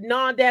get that.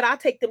 Nah, dad, I'll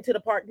take them to the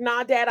park.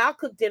 Nah, dad, I'll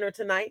cook dinner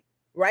tonight,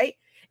 right?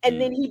 And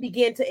then he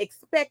began to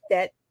expect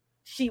that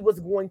she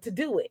was going to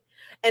do it.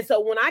 And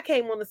so when I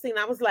came on the scene,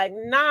 I was like,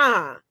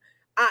 nah.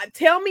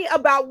 Tell me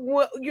about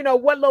what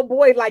little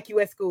boy like you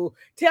at school.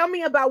 Tell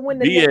me about when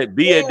the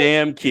be a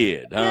damn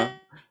kid, huh?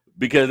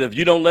 Because if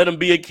you don't let them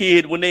be a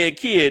kid when they're a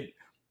kid,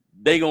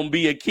 they gonna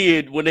be a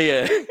kid when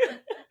they're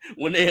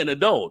when they're an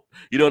adult.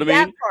 You know what I mean?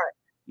 That part.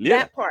 Yeah.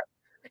 That part.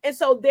 And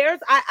so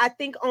there's, I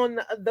think on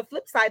the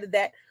flip side of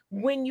that,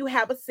 when you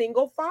have a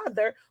single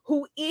father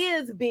who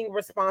is being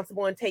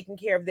responsible and taking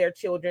care of their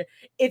children,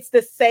 it's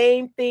the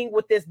same thing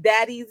with this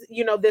daddy's,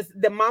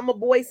 the mama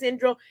boy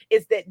syndrome,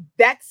 is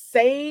that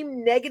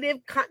same negative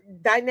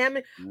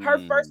dynamic. Her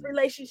first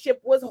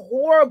relationship was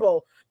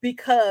horrible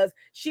because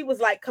she was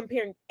like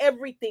comparing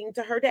everything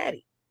to her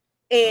daddy.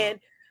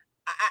 And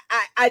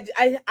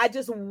I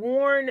just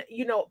warn,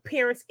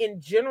 parents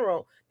in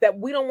general, that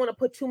we don't want to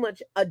put too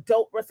much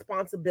adult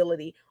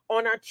responsibility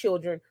on our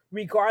children,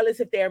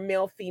 regardless if they're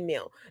male,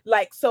 female.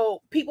 Like,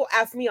 so people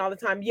ask me all the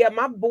time, yeah,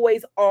 my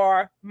boys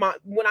are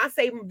when I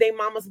say they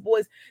mama's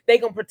boys, they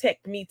gonna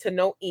protect me to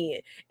no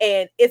end.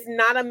 And it's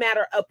not a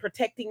matter of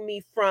protecting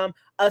me from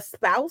a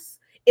spouse.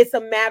 It's a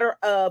matter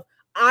of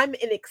I'm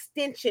an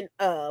extension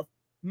of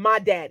my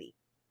daddy.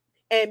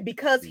 And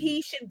because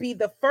he should be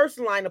the first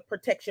line of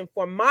protection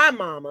for my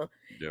mama,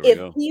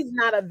 if he's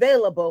not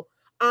available,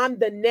 I'm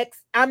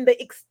the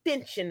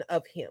extension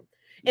of him.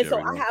 And so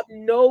I have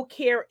no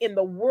care in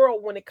the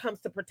world when it comes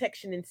to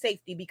protection and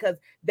safety, because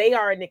they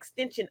are an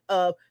extension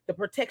of the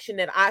protection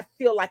that I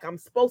feel like I'm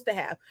supposed to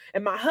have.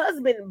 And my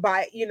husband,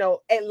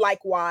 and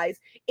likewise,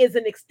 is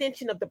an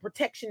extension of the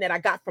protection that I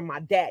got from my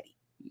daddy.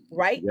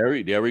 Right? There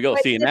we go.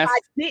 But see, and if I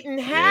didn't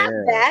have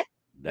that,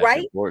 that's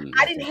right? important.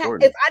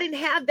 If I didn't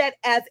have that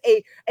as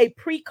a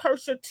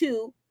precursor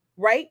to,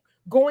 right,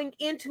 going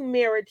into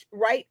marriage,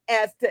 right,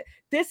 as to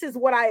this is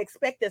what I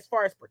expect as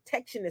far as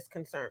protection is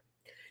concerned,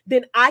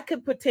 then I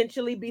could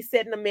potentially be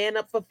setting a man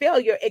up for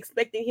failure,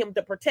 expecting him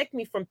to protect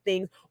me from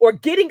things, or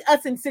getting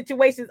us in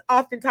situations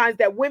oftentimes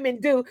that women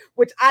do,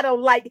 which I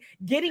don't like,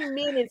 getting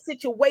men in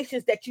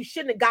situations that you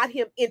shouldn't have got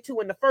him into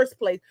in the first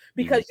place,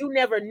 because you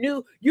never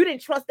knew, you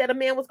didn't trust that a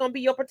man was going to be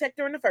your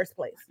protector in the first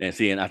place. And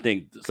see, and I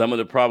think some of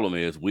the problem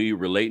is we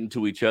relating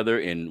to each other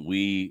and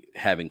we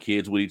having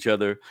kids with each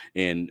other,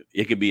 and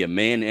it could be a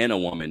man and a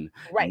woman.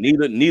 Right.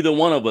 Neither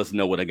one of us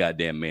know what a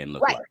goddamn man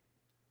looks like.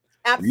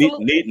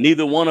 Absolutely.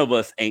 Neither one of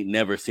us ain't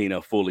never seen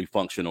a fully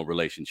functional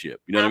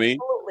relationship. You know what I mean?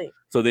 Absolutely.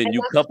 So then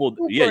you couple,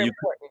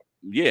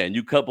 and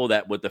you couple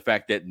that with the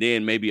fact that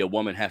then maybe a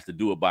woman has to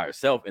do it by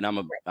herself. And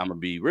I'm gonna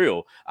be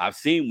real. I've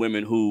seen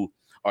women who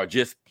are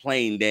just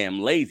plain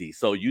damn lazy.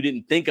 So you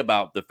didn't think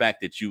about the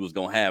fact that you was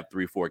gonna have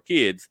 3 or 4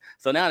 kids.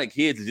 So now the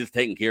kids are just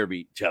taking care of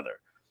each other.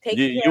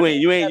 You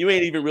ain't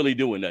even really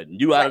doing nothing.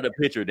 You out of the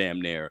picture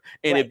damn near.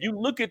 And if you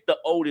look at the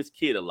oldest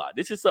kid a lot,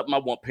 this is something I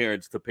want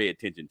parents to pay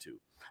attention to.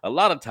 A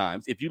lot of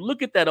times, if you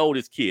look at that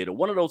oldest kid or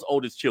one of those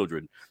oldest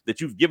children that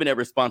you've given that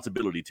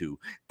responsibility to,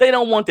 they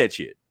don't want that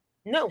shit.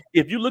 No.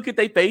 If you look at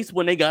their face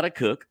when they got to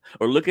cook,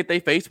 or look at their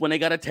face when they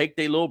got to take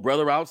their little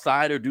brother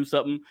outside or do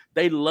something,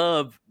 they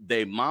love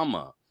their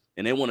mama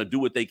and they want to do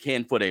what they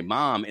can for their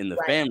mom in the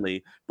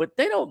family, but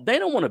they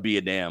don't want to be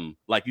a damn,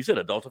 like you said,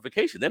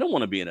 adultification. They don't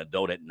want to be an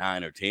adult at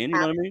 9 or 10. You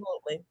know what I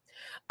mean?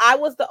 I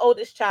was the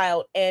oldest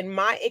child, and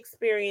my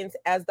experience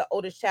as the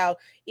oldest child,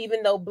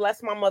 even though,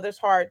 bless my mother's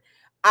heart,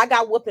 I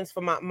got whoopings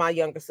from my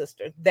younger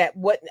sister that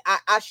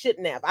I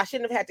shouldn't have. I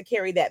shouldn't have had to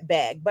carry that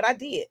bag, but I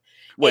did.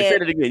 Wait, say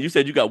it again. You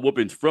said you got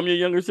whoopings from your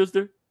younger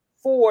sister?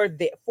 For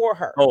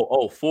her.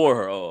 Oh, for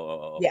her.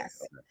 Oh.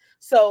 Yes. Okay.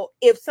 So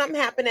if something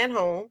happened at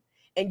home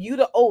and you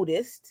the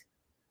oldest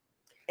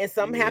and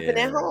something happened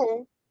at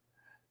home,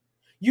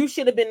 you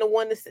should have been the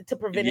one to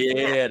prevent it from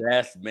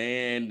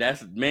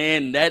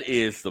happening. That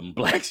is some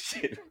black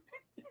shit.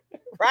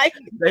 Right?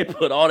 They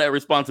put all that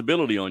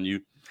responsibility on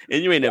you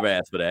and you ain't never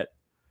asked for that.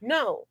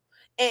 No.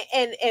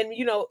 And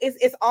you know,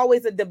 it's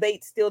always a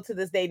debate still to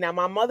this day. Now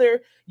my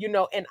mother, you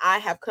know, and I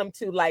have come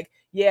to like,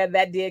 yeah,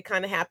 that did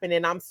kind of happen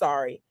and I'm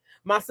sorry.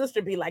 My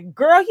sister be like,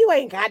 girl, you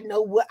ain't got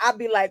no what. I'd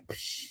be like,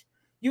 psh,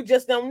 you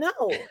just don't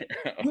know.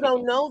 You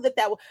don't know that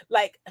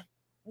like,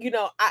 you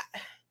know,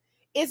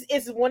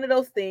 it's one of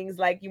those things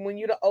like when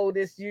you're the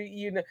oldest,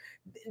 you know,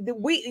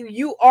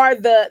 you are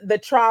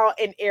the trial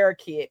and error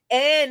kid.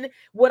 And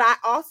what I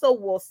also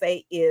will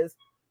say is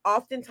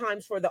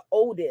oftentimes for the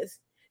oldest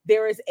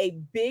there is a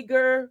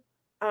bigger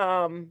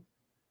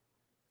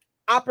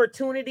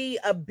opportunity,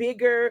 a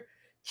bigger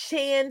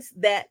chance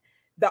that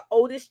the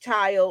oldest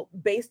child,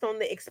 based on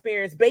the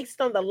experience, based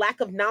on the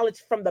lack of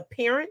knowledge from the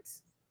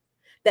parents,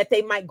 that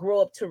they might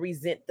grow up to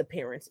resent the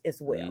parents as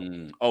well.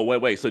 Oh,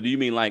 wait. So do you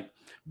mean like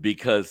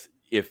because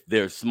if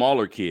they're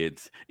smaller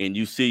kids and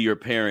you see your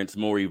parents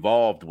more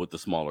evolved with the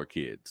smaller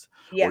kids,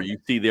 or Yeah. you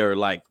see they're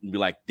like, be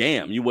like,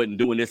 damn, you wasn't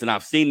doing this. And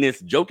I've seen this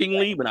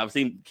jokingly, but I've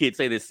seen kids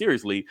say this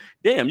seriously.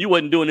 Damn, you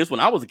wasn't doing this when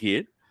I was a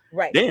kid.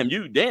 Right.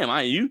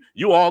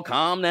 You all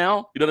calm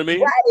now. You know what I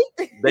mean?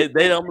 Right.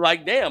 They don't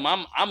like, damn,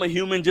 I'm a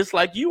human just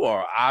like you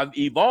are. I've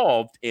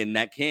evolved, and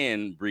that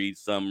can breed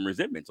some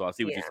resentment. So I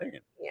see what you're saying.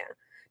 Yeah.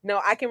 No,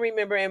 I can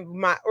remember in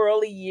my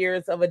early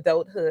years of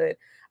adulthood,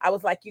 I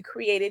was like, you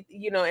created,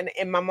 you know,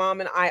 and my mom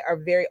and I are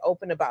very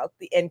open about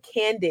and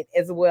candid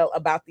as well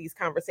about these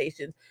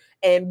conversations.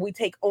 And we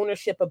take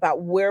ownership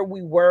about where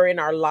we were in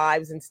our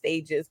lives and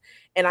stages.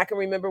 And I can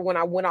remember when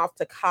I went off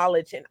to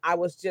college and I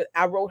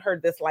wrote her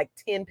this like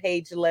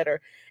 10-page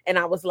letter. And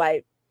I was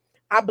like,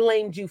 I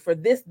blamed you for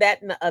this,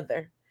 that, and the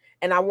other.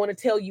 And I want to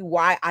tell you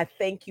why I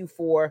thank you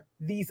for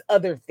these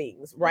other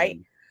things, right?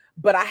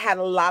 But I had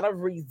a lot of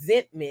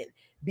resentment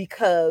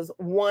because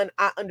one,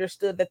 I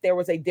understood that there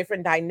was a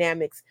different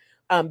dynamics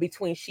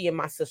between she and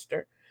my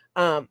sister.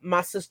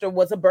 My sister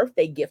was a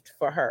birthday gift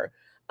for her.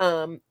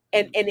 And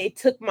it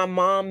took my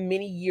mom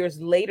many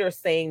years later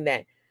saying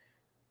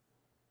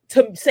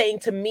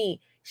to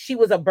me she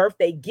was a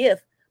birthday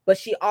gift, but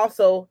she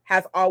also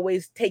has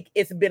always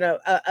it's been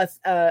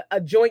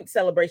a joint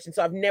celebration.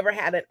 So I've never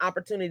had an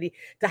opportunity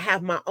to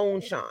have my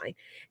own shine.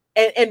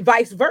 And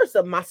vice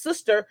versa. My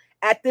sister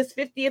at this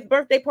 50th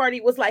birthday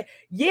party was like,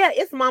 yeah,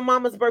 it's my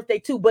mama's birthday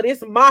too, but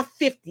it's my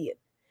 50th.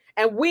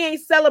 And we ain't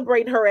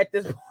celebrating her at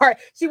this part.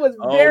 She was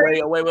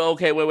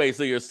wait.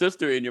 So your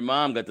sister and your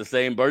mom got the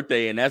same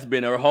birthday, and that's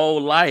been her whole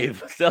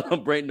life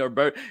celebrating her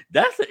birth.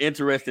 That's an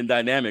interesting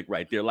dynamic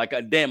right there. Like,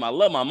 damn, I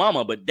love my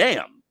mama, but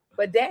damn.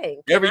 But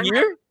dang. Every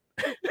year?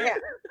 Yeah.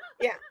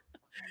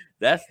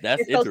 That's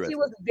interesting. So she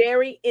was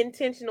very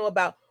intentional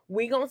about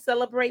we gonna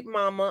celebrate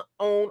mama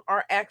on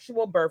our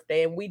actual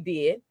birthday, and we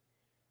did.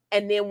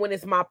 And then when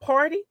it's my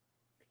party,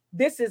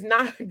 this is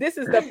the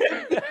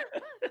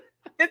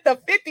it's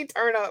the 50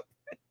 turn up.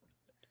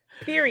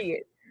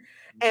 Period.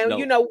 And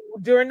you know,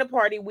 during the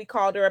party, we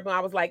called her up and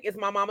I was like, it's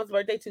my mama's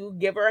birthday too.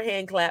 Give her a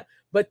hand clap.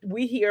 But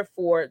we here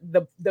for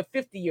the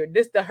 50 year.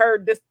 This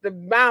the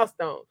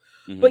milestone.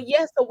 But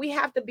yes, so we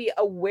have to be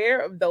aware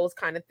of those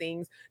kind of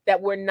things,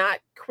 that we're not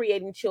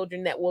creating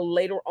children that will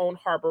later on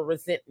harbor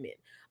resentment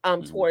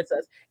towards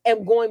us.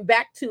 And going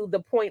back to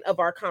the point of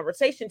our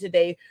conversation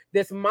today,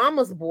 this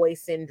mama's boy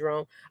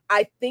syndrome,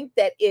 I think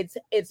that it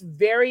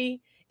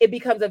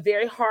becomes a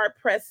very hard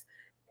pressed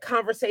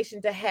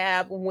conversation to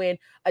have when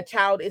a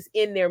child is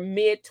in their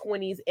mid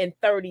 20s and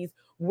 30s,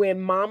 when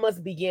mamas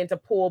begin to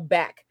pull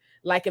back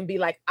and be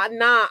like,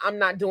 nah, I'm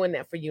not doing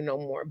that for you no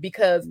more.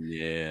 Because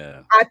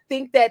I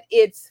think that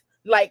it's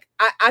like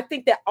I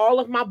think that all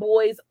of my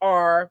boys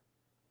are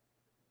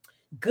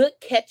good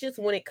catches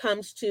when it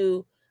comes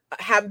to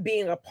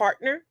being a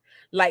partner.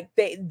 Like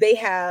they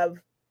have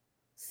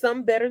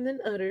some better than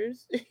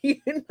others,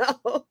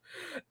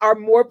 are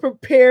more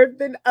prepared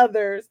than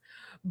others.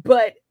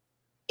 But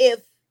if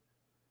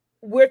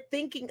we're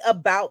thinking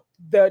about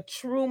the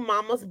true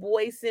mama's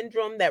boy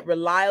syndrome that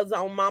relies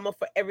on mama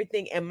for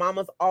everything and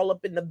mama's all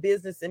up in the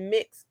business and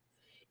mix,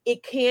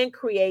 it can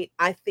create,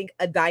 I think,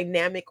 a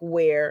dynamic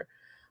where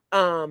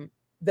the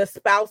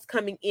spouse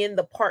coming in,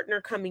 the partner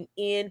coming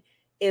in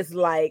is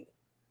like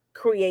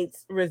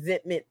creates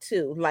resentment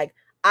too. Like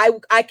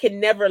I can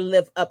never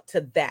live up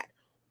to that,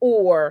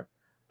 or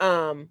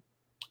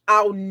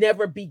I'll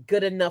never be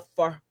good enough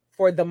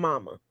for the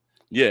mama.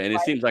 Yeah, and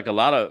it seems like a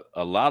lot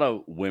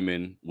of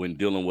women, when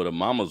dealing with a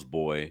mama's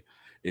boy,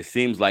 it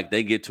seems like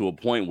they get to a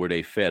point where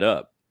they fed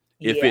up.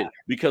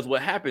 Because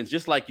what happens,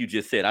 just like you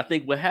just said, I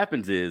think what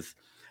happens is,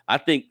 I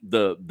think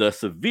the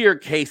severe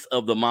case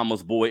of the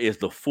mama's boy is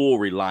the full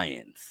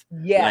reliance.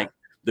 Yeah. Like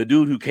the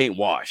dude who can't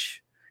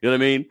wash. You know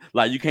what I mean?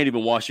 Like you can't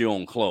even wash your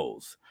own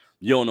clothes.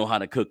 You don't know how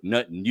to cook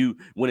nothing.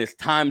 When it's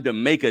time to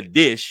make a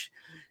dish,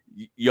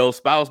 your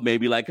spouse may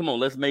be like, come on,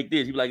 let's make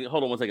this. You be like,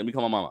 hold on one second, let me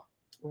call my mama.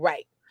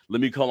 Right. Let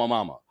me call my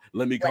mama.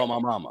 Let me call my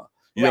mama.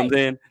 You know what I'm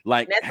saying?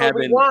 Like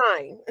having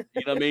wine.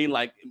 You know what I mean?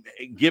 Like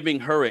giving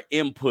her an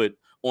input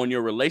on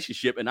your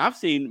relationship. And I've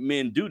seen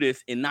men do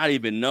this and not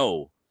even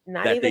know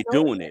that they're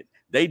doing it.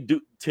 They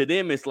do, to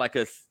them, it's like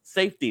a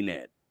safety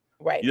net.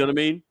 Right. You know what I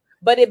mean?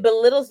 but it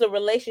belittles the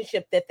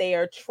relationship that they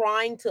are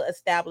trying to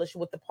establish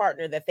with the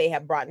partner that they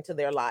have brought into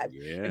their life.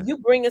 Yeah. If you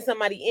bringing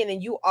somebody in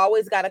and you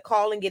always got to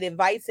call and get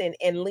advice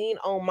and lean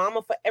on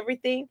mama for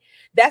everything,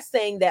 that's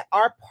saying that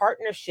our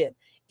partnership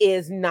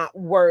is not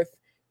worth,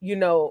 you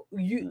know,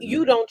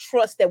 you don't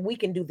trust that we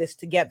can do this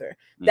together.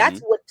 That's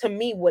what, to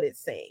me, what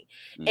it's saying.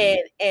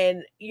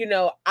 And you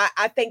know,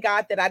 I thank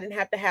God that I didn't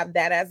have to have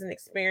that as an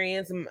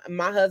experience.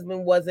 My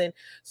husband wasn't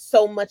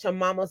so much a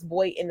mama's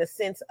boy in the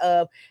sense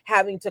of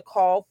having to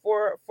call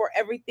for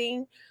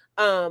everything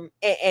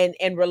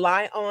and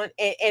rely on,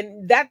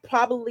 and that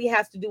probably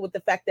has to do with the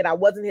fact that I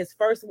wasn't his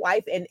first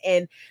wife,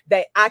 and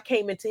that I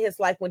came into his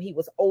life when he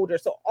was older.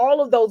 So all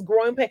of those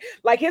growing pains,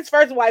 like his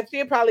first wife,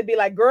 she'd probably be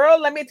like, girl,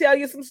 let me tell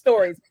you some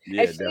stories.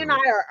 Yeah, and she definitely. and I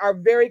are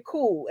very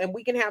cool and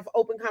we can have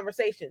open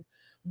conversations.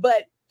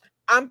 But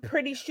I'm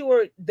pretty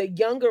sure the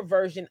younger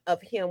version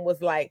of him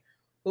was like,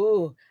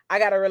 ooh, I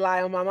got to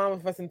rely on my mama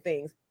for some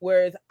things.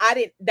 Whereas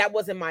that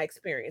wasn't my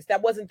experience.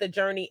 That wasn't the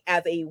journey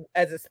as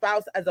a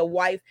spouse, as a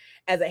wife,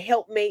 as a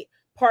helpmate,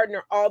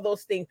 partner, all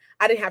those things.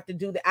 I didn't have to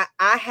do that.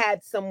 I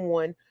had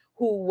someone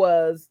who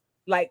was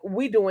like,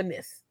 we doing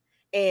this.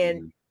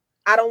 And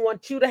I don't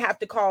want you to have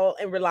to call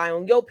and rely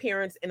on your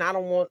parents. And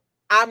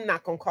I'm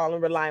not going to call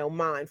and rely on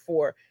mine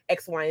for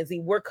X, Y, and Z.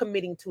 We're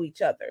committing to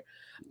each other.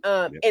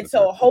 And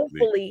so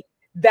hopefully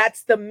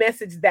that's the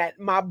message that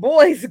my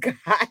boys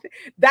got.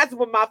 That's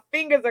what my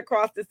fingers are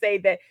crossed to say,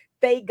 that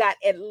they got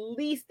at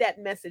least that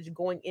message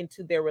going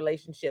into their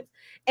relationships.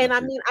 And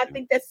I mean, I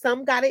think that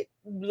some got it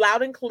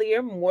loud and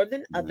clear more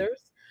than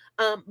others.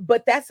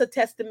 But that's a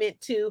testament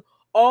to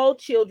all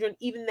children,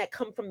 even that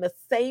come from the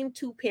same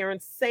two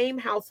parents, same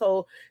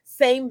household,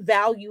 same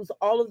values,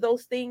 all of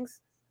those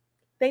things,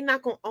 they're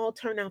not going to all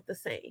turn out the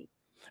same.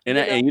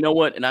 And you know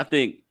what? And I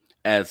think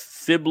as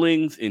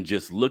siblings and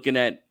just looking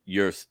at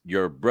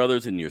your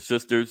brothers and your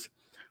sisters,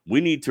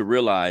 we need to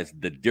realize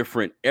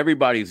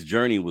everybody's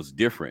journey was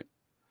different.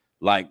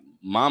 Like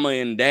mama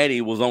and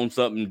daddy was on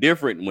something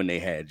different when they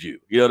had you.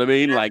 You know what I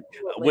mean?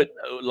 Absolutely.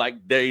 Like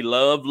their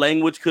love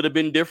language could have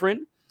been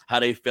different. How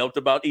they felt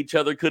about each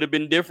other could have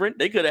been different.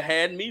 They could have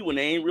had me when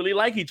they ain't really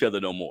like each other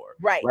no more.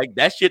 Right. Like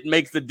that shit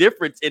makes the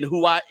difference in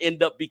who I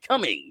end up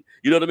becoming.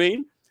 You know what I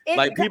mean?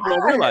 People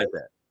don't realize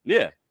that.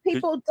 Yeah.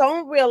 People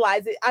don't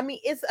realize it. I mean,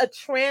 it's a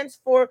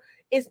transfer.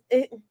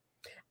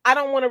 I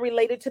don't want to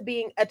relate it to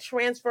being a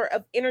transfer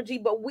of energy,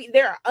 but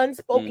there are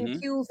unspoken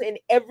cues in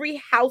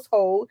every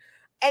household,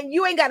 and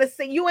you ain't got to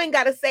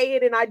say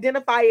it and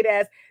identify it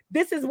as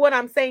this is what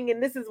I'm saying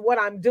and this is what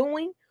I'm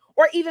doing,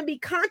 or even be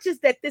conscious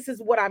that this is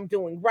what I'm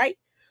doing, right?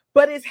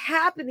 But it's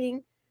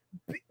happening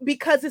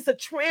because it's a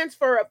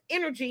transfer of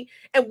energy,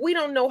 and we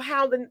don't know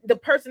how the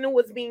person who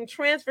was being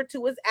transferred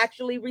to is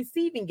actually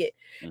receiving it.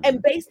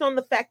 And based on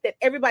the fact that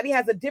everybody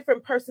has a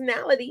different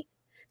personality,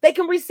 they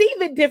can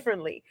receive it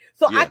differently.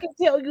 So I can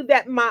tell you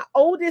that my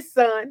oldest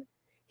son,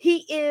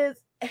 he's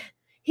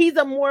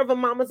a more of a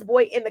mama's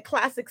boy in the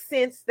classic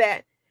sense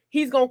that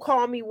he's gonna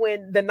call me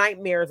when the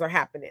nightmares are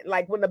happening.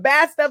 Like when the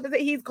bad stuff is,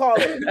 he's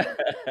calling.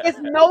 It's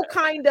no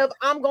kind of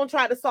I'm gonna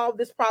try to solve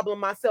this problem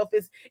myself.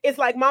 It's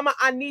like, mama,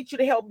 I need you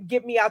to help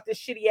get me out this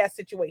shitty ass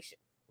situation,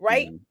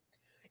 right?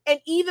 And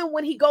even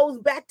when he goes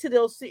back to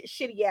those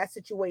shitty ass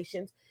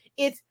situations,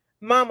 it's,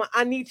 mama,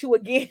 I need you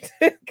again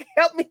to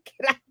help me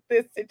get out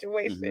this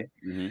situation.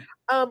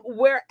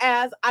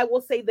 Whereas I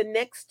will say the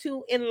next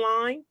two in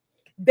line,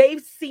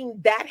 they've seen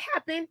that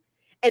happen,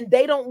 and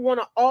they don't want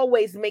to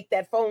always make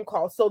that phone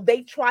call. So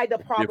they try to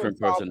problem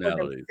solve for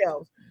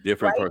themselves.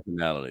 Different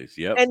personalities.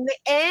 Yep.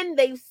 And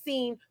they've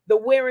seen the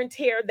wear and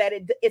tear that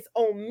it's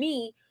on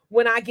me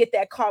when I get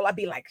that call. I'd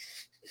be like,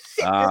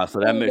 shit.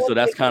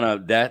 That's kind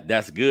of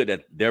that's good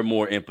that they're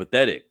more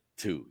empathetic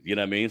too. You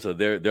know what I mean? So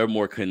they're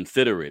more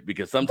considerate,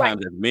 because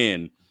sometimes as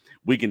men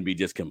we can be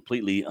just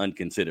completely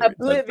unconsiderate.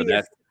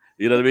 Oblivious. So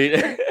you know what I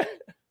mean?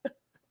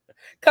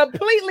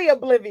 Completely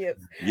oblivious.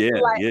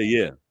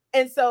 Yeah.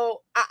 And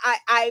so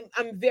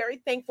I'm very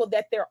thankful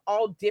that they're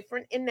all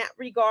different in that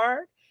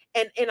regard.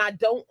 And I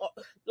don't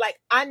like,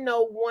 I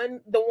know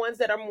the ones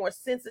that are more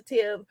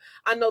sensitive.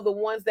 I know the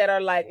ones that are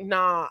like,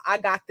 nah, I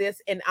got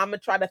this and I'm gonna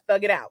try to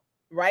thug it out,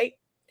 right?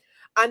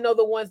 I know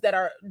the ones that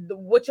are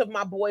which of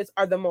my boys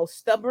are the most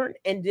stubborn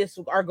and just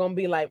are gonna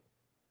be like,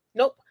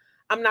 nope,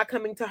 I'm not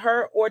coming to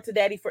her or to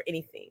daddy for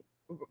anything.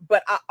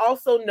 But I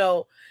also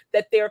know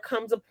that there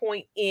comes a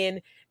point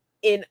in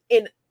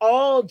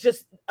all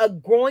just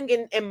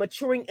growing and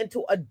maturing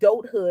into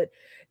adulthood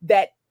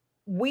that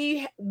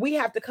we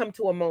have to come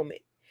to a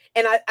moment.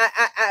 And I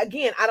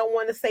again, I don't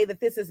want to say that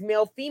this is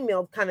male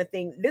female kind of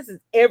thing. This is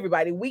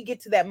everybody. We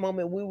get to that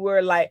moment we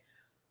were like,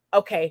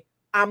 okay,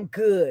 I'm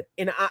good,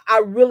 and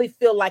I really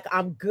feel like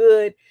I'm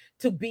good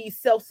to be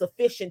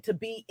self-sufficient, to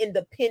be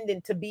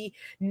independent, to be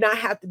not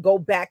have to go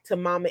back to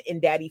mama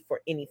and daddy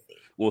for anything.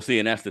 Well, see,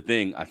 and that's the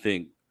thing. I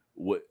think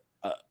what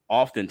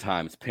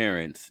oftentimes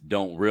parents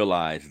don't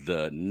realize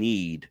the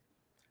need,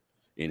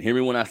 and hear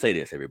me when I say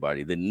this,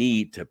 everybody, the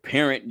need to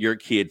parent your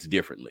kids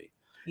differently.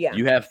 Yeah.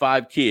 You have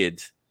 5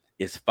 kids.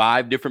 it's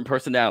 5 different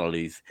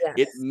personalities.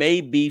 It Yes.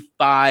 may be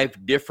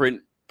 5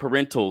 different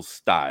parental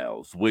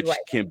styles, which Right.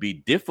 can be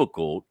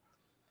difficult,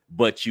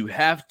 but you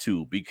have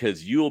to,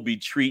 because you'll be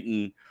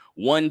treating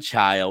one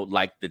child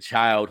like the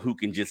child who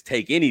can just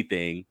take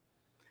anything,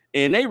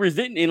 and they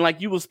resent, and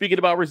like you were speaking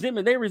about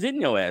resentment, they resent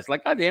your ass.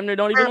 Like, I damn near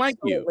don't even like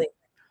you Absolutely.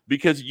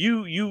 because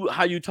you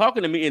how you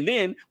talking to me. And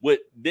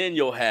then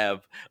you'll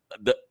have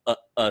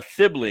a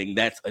sibling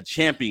that's a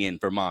champion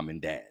for mom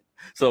and dad.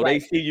 So they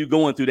Right. see you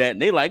going through that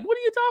and they like, what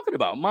are you talking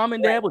about? Mom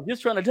and dad Right. was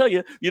just trying to tell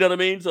you, you know what I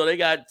mean? So they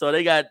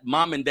got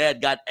mom and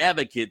dad got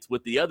advocates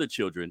with the other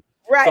children.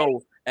 Right.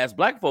 So as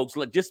Black folks,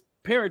 like just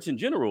parents in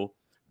general,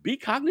 be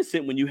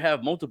cognizant when you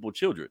have multiple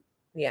children.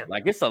 Yeah.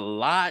 Like, it's a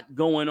lot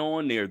going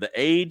on there. The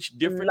age A lot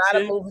differences.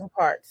 of moving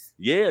parts.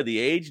 Yeah, the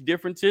age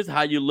differences,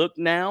 how you look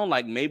now.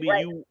 Like, maybe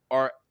Right. you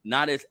are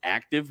not as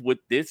active with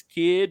this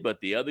kid,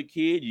 but the other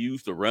kid, you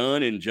used to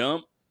run and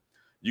jump.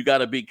 You got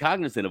to be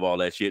cognizant of all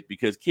that shit,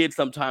 because kids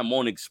sometimes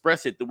won't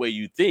express it the way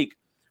you think,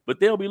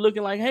 but they'll be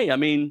looking like, hey, I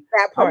mean,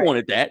 That I part.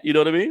 wanted that. You know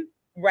what I mean?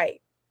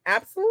 Right.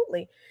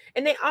 Absolutely.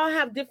 And they all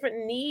have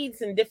different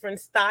needs and different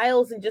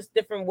styles and just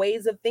different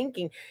ways of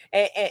thinking.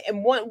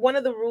 And one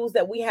of the rules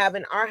that we have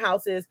in our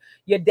house is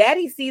your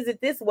daddy sees it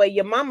this way,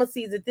 your mama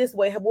sees it this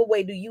way. What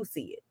way do you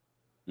see it?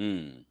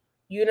 Mm.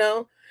 You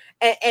know?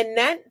 And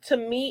that to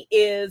me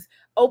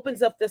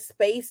opens up the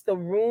space, the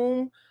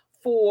room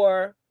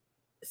for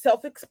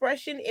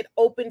self-expression. It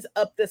opens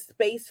up the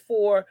space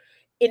for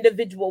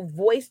individual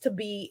voice to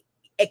be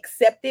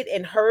accepted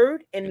and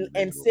heard and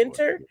Individual voice,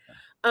 centered.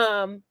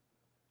 yeah.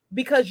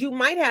 Because you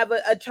might have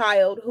a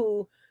child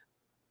who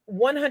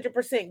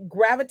 100%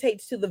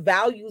 gravitates to the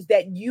values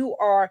that you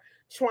are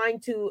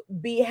trying to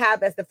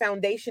have as the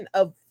foundation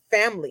of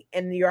family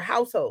and your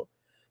household.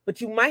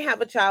 But you might have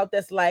a child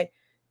that's like,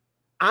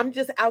 I'm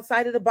just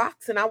outside of the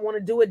box and I want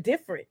to do it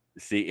different.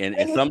 See, and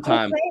it's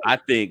sometimes okay. I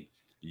think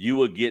you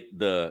will get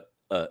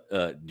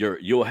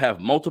you'll have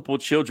multiple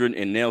children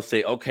and they'll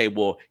say, okay,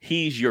 well,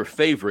 he's your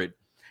favorite.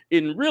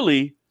 And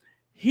really,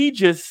 he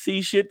just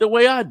sees shit the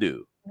way I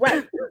do.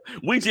 Right.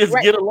 We just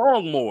Right. get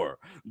along more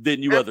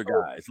than you Absolutely.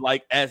 other guys,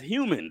 like as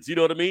humans, you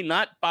know what I mean?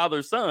 Not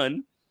father,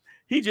 son.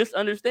 He just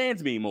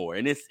understands me more.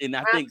 And I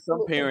think some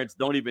Absolutely. parents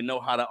don't even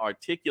know how to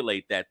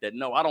articulate that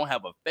no, I don't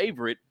have a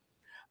favorite.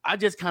 I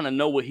just kind of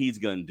know what he's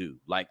gonna do.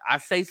 Like, I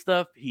say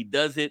stuff, he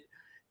does it.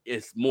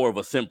 It's more of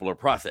a simpler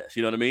process.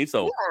 You know what I mean?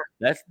 So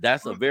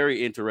that's a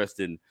very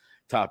interesting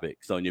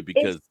topic, Sonia,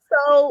 because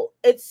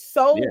it's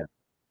so yeah.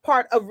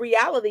 part of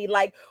reality.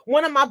 Like,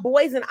 one of my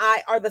boys and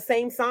I are the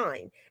same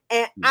sign,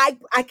 and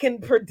I can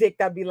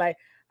predict. I'd be like,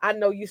 I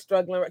know you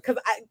struggling, because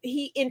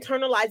he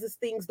internalizes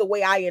things the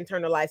way I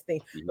internalize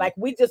things. Mhm. Like,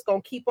 we just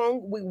gonna keep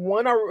on. We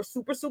one are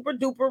super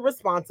duper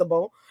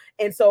responsible,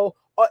 and so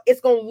it's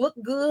gonna look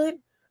good.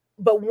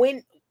 But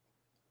when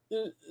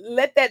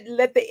let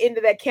the end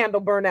of that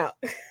candle burn out.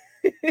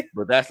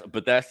 but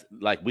that's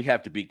like, we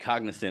have to be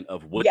cognizant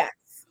of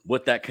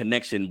what that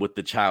connection with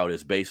the child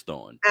is based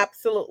on.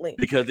 Absolutely.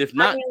 Because if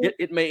not,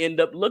 it may end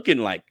up looking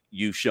like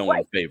you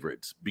showing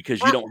favorites,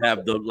 because you don't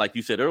have like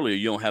you said earlier,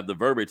 you don't have the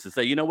verbiage to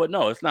say, you know what?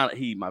 No, it's not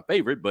he my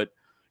favorite, but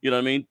you know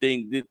what I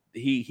mean?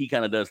 He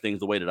kind of does things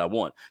the way that I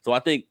want. So I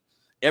think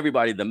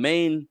everybody, the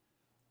main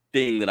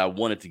thing that I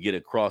wanted to get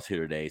across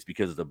here today is,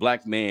 because as a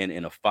Black man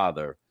and a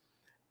father,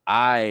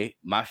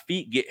 my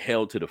feet get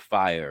held to the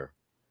fire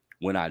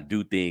when I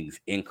do things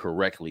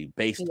incorrectly,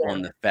 based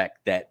on the fact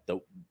that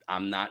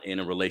I'm not in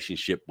a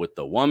relationship with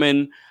the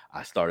woman.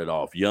 I started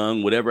off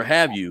young, whatever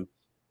have you.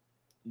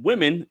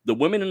 The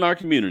women in our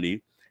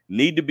community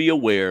need to be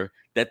aware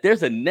that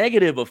there's a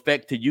negative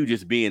effect to you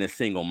just being a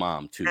single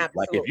mom too.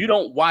 Absolutely. Like, if you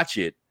don't watch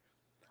it,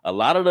 a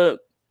lot of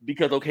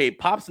because okay,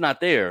 Pop's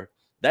not there,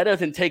 that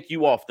doesn't take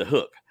you off the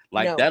hook.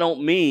 Like, that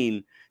don't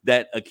mean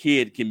that a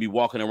kid can be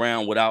walking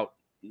around without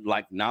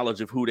like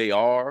knowledge of who they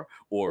are,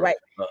 or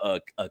a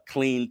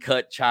clean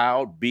cut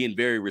child being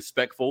very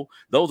respectful.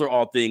 Those are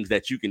all things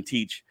that you can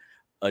teach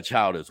a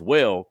child as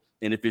well.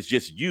 And if it's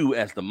just you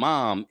as the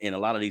mom and a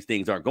lot of these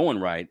things aren't going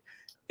right,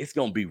 it's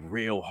going to be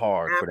real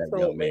hard for that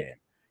young man.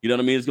 You know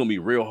what I mean? It's going to be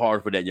real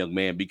hard for that young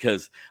man,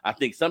 because I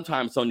think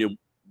sometimes, Sonia,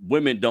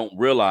 women don't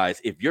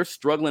realize, if you're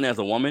struggling as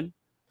a woman,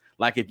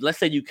 like, if let's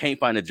say you can't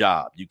find a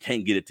job, you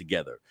can't get it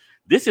together,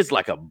 this is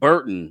like a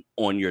burden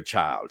on your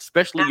child,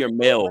 especially your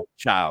male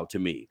child, to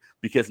me,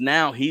 because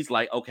now he's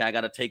like, okay, I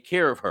got to take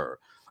care of her.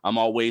 I'm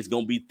always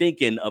going to be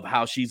thinking of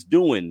how she's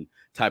doing,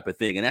 type of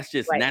thing. And that's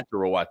just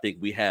natural, I think,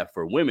 we have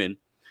for women.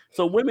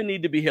 So women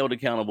need to be held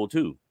accountable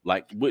too.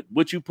 Like,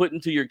 what you put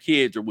into your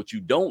kids or what you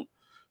don't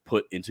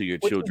put into your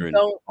children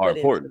are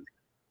important.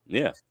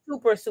 Yeah.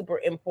 Super,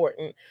 super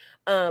important.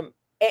 And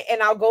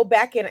I'll go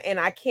back and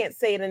I can't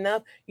say it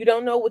enough. You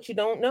don't know what you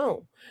don't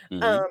know.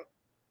 Mm-hmm.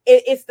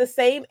 It's the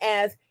same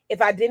as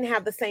if I didn't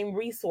have the same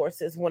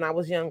resources when I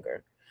was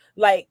younger.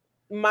 Like,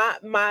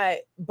 my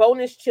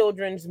bonus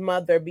children's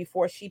mother,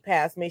 before she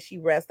passed, may she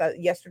rest,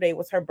 yesterday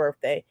was her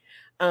birthday.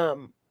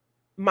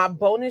 My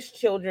bonus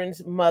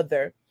children's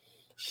mother,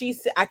 she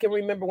said, I can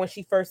remember when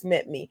she first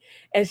met me,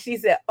 and she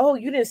said, "Oh,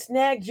 you didn't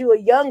snag you a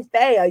young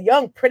thing, a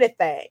young pretty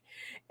thing,"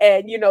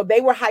 and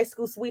they were high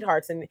school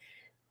sweethearts. And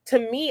to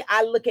me,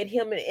 I look at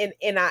him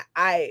and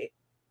I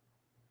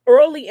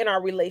early in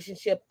our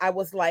relationship, I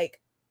was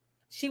like,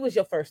 she was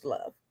your first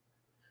love,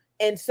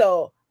 and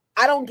so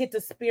I don't get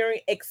to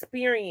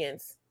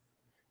experience.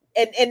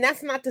 And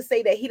that's not to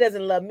say that he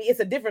doesn't love me. It's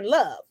a different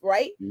love,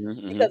 right?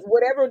 Mm-hmm. Because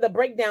whatever the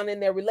breakdown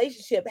in their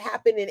relationship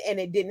happened, and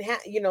it didn't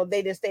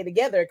they didn't stay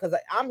together because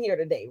I'm here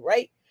today,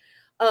 right?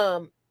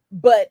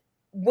 But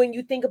when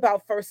you think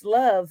about first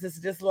loves, it's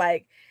just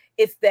like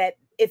it's that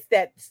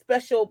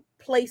special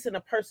place in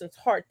a person's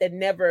heart that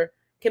never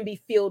can be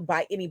filled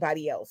by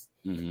anybody else.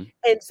 Mm-hmm.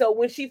 And so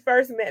when she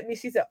first met me,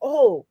 she said,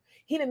 "Oh,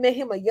 he done met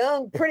him a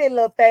young, pretty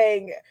little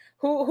thing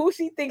who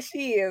she thinks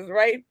she is,"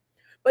 right?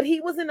 But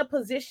he was in a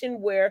position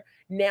where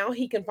now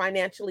he can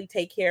financially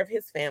take care of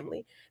his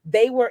family.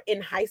 They were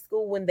in high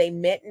school when they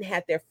met and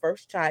had their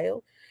first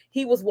child.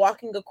 He was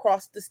walking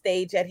across the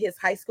stage at his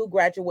high school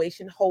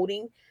graduation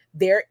holding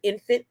their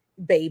infant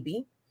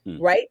baby,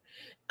 right?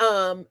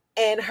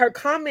 And her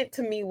comment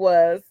to me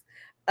was,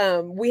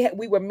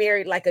 we were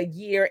married like a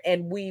year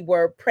and we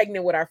were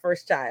pregnant with our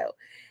first child.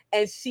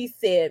 And she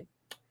said,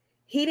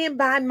 "He didn't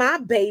buy my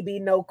baby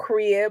no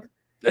crib."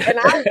 And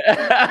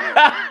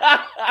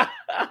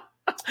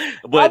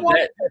but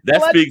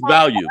that speaks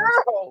volumes.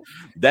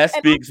 That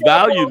speaks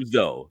volumes,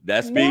 though.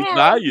 That speaks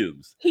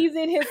volumes. He's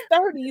in his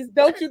 30s.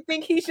 Don't you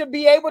think he should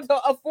be able to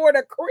afford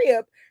a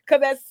crib?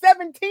 Because at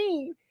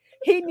 17,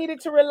 he needed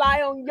to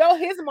rely on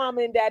his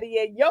mama and daddy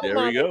and your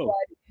mama and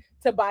daddy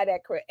to buy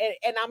that crib.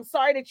 And I'm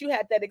sorry that you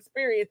had that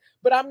experience,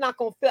 but I'm not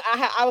gonna feel.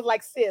 I was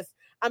like, sis,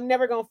 I'm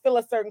never gonna feel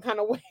a certain kind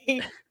of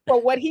way for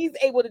what he's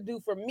able to do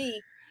for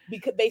me,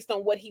 because based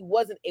on what he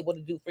wasn't able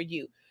to do for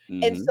you.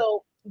 Mm-hmm. And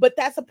so, but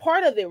that's a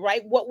part of it,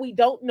 right? What we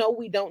don't know,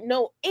 we don't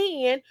know.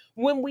 And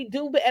when we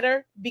do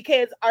better,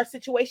 because our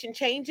situation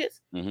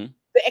changes, the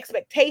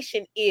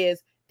expectation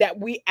is that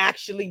we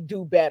actually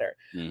do better.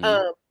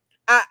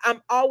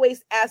 I'm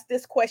always asked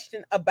this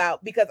question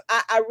about, because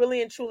I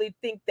really and truly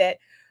think that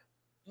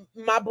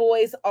my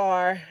boys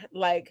are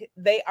like,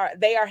 they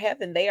are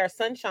heaven. They are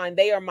sunshine.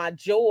 They are my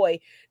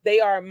joy. They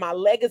are my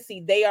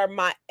legacy. They are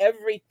my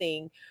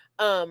everything.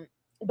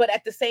 But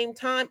at the same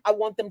time, I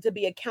want them to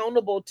be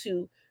accountable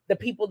to the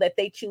people that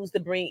they choose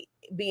to be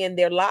in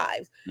their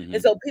lives.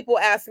 And so people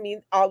ask me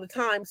all the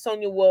time,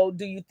 "Sonia, well,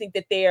 do you think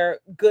that they're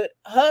good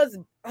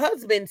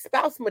husband,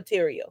 spouse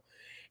material?"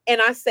 And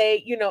I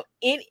say,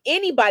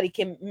 anybody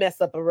can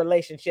mess up a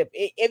relationship.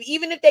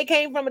 Even if they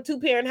came from a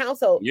 2-parent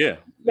household,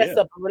 mess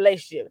up a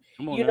relationship.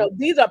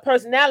 These are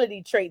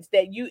personality traits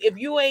that if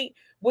you ain't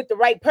with the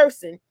right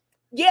person,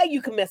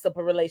 you can mess up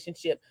a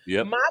relationship.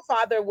 My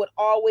father would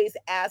always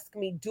ask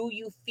me, "Do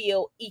you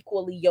feel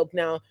equally yoked?"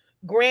 Now,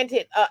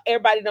 granted,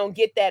 everybody don't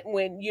get that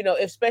when,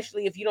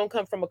 especially if you don't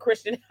come from a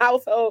Christian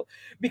household,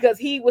 because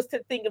he was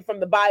thinking from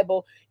the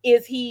Bible,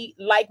 is he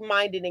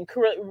like-minded and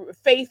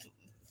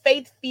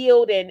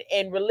faith-filled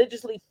and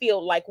religiously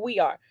filled like we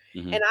are?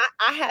 And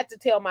I had to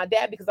tell my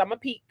dad, because I'm a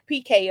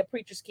PK, a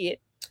preacher's kid.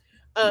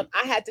 I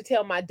had to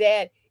tell my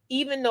dad,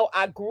 even though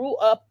I grew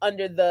up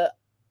under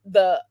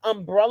the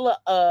umbrella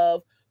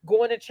of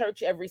going to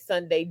church every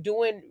Sunday,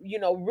 doing,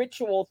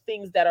 ritual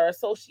things that are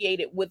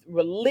associated with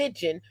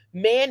religion,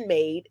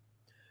 man-made,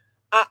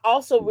 I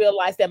also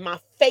realized that my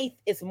faith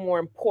is more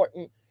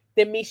important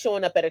than me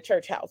showing up at a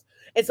church house.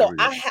 And so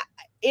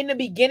in the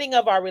beginning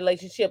of our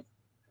relationship,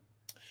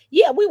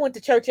 we went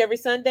to church every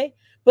Sunday,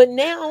 but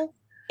now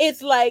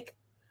it's like,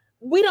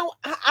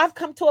 I've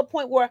come to a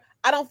point where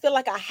I don't feel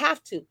like I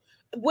have to.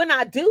 When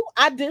I do,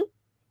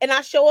 and I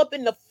show up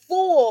in the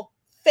full,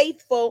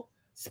 faithful,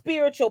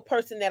 spiritual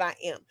person that I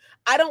am.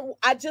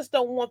 I just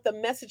don't want the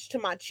message to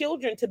my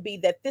children to be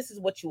that this is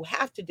what you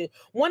have to do.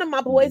 One of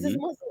my boys is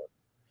Muslim.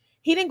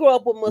 He didn't grow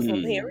up with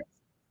Muslim parents,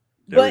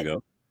 but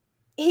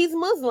he's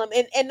Muslim,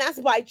 and that's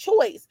by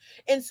choice.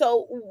 And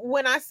so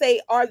when I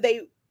say,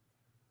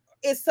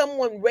 is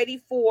someone ready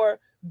for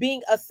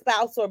being a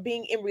spouse or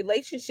being in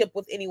relationship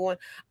with anyone,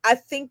 I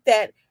think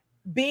that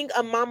being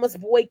a mama's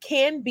boy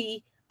can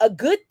be a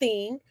good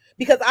thing,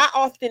 because I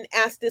often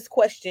ask this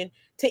question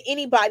to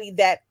anybody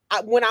that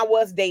when I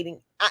was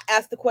dating, I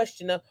asked the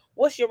question of,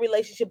 "What's your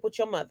relationship with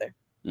your mother?"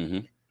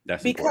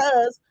 That's because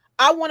important.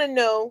 I want to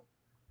know.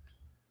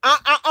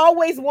 I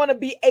always want to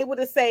be able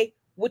to say,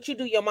 "Would you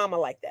do your mama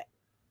like that?"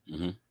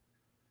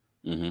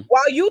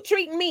 While you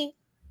treat me,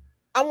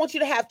 I want you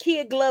to have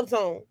kid gloves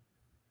on.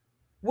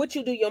 Would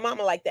you do your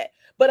mama like that?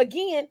 But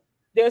again,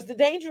 there's the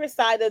dangerous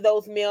side of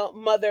those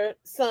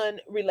mother-son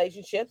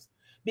relationships,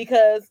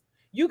 because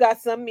you got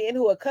some men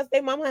who will cuss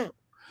their mama out.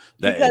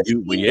 She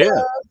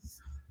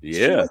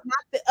was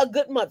not a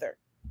good mother.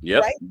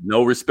 Right?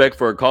 No respect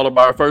for her, call her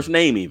by her first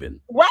name,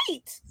 even.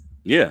 Right.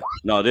 Yeah.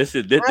 No, this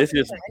is you ain't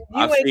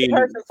the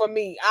person for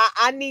me.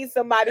 I need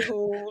somebody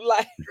who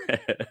like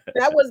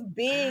that was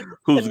big.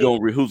 Who's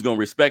gonna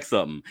respect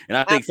something. And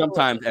I think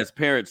sometimes as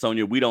parents,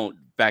 Sonia, we don't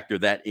factor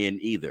that in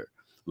either.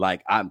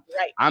 Like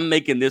I'm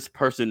making this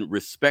person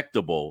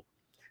respectable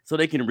so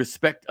they can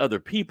respect other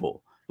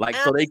people. Like,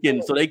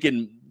 Absolutely. so they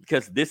can,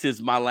 because this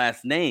is my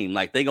last name.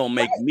 Like, they gonna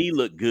make me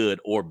look good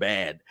or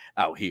bad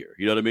out here.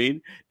 You know what I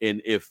mean?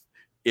 And if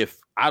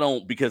I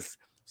don't, because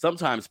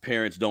sometimes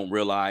parents don't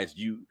realize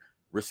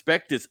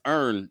respect is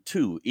earned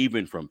too,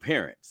 even from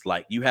parents.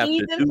 Like, you have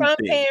to do from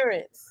things.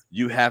 Parents.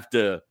 You have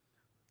to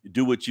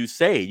do what you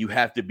say. You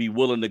have to be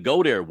willing to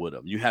go there with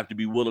them. You have to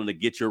be willing to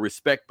get your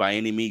respect by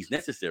any means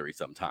necessary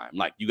sometime.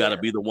 Like, you got to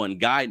be the one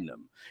guiding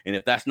them. And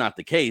if that's not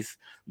the case,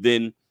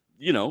 then,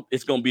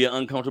 it's going to be an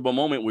uncomfortable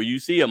moment where you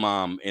see a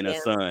mom and a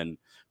son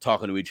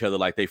talking to each other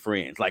like they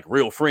friends, like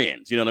real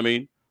friends. You know what I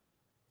mean?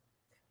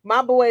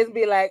 My boys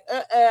be like,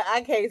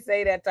 I can't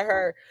say that to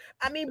her.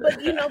 I mean, but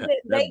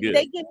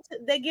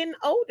they're getting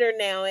older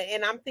now,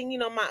 and I'm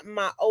thinking,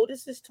 my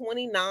oldest is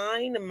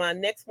 29, and my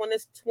next one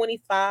is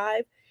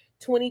 25,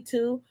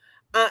 22.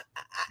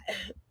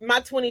 My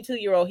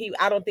 22-year-old,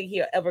 I don't think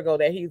he'll ever go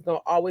there. He's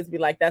gonna always be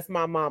like, "That's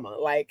my mama."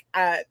 Like,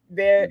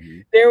 there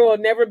will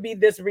never be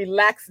this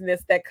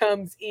relaxedness that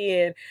comes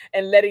in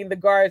and letting the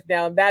guards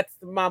down. That's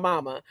my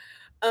mama.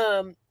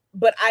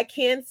 But I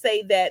can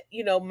say that,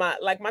 my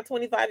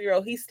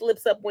 25-year-old, he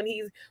slips up when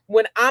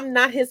I'm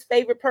not his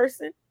favorite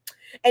person.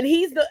 And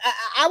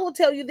I will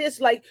tell you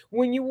this, like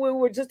when we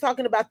were just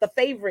talking about the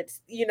favorites,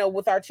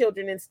 with our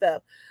children and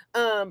stuff,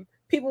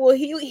 he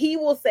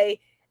will say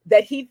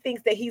that he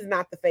thinks that he's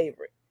not the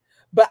favorite.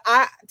 But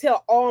I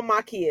tell all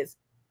my kids,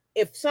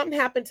 if something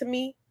happened to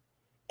me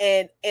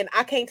and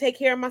I can't take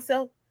care of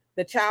myself,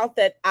 the child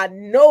that I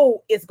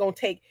know is going to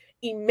take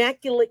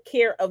immaculate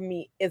care of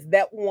me is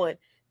that one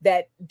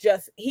that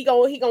just he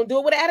gonna do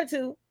it with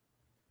attitude,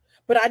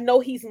 but I know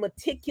he's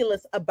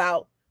meticulous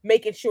about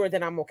making sure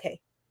that I'm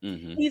okay.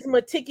 He's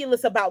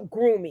meticulous about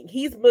grooming.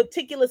 He's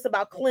meticulous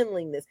about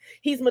cleanliness.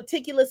 He's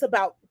meticulous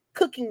about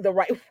cooking the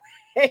right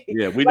way.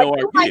 Yeah, we know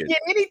you might get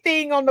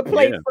anything on the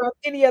plate from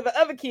any of the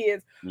other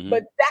kids,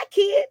 but that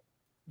kid,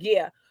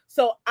 yeah.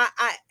 So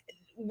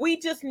we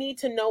just need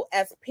to know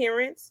as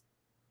parents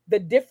the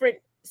different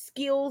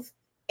skills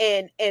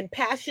and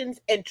passions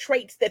and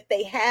traits that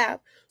they have,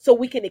 so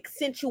we can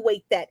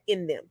accentuate that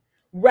in them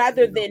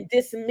rather than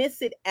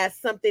dismiss it as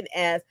something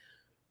as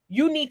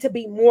you need to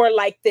be more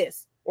like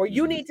this, or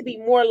you need to be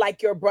more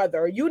like your brother,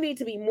 or you need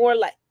to be more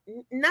like,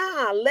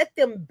 let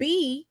them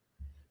be,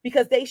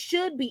 because they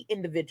should be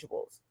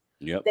individuals.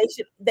 Yep.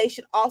 They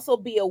should also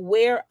be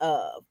aware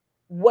of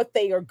what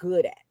they are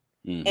good at.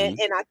 And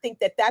I think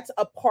that that's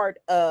a part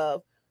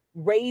of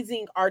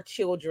raising our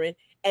children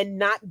and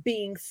not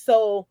being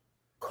so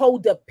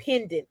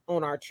codependent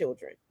on our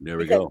children. There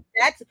we go.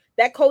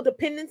 That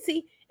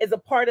codependency is a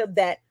part of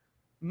that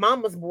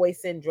mama's boy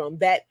syndrome,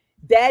 that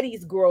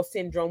daddy's girl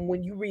syndrome,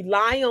 when you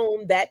rely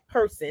on that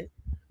person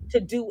to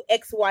do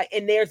X, Y,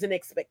 and there's an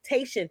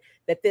expectation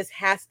that this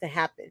has to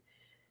happen.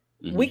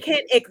 We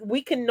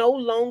can no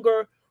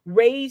longer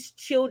raise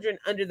children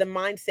under the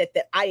mindset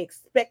that I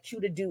expect you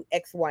to do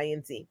X, Y,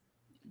 and Z.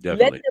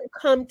 Definitely. Let them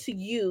come to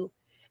you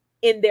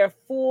in their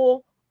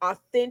full,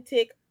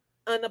 authentic,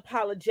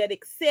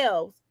 unapologetic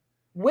selves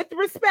with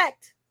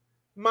respect,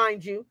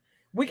 mind you.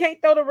 We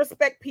can't throw the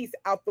respect piece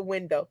out the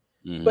window.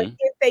 But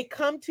if they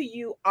come to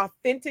you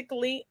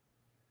authentically,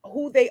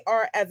 who they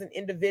are as an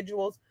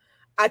individuals,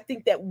 I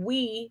think that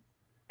we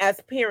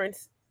as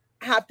parents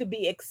have to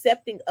be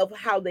accepting of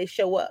how they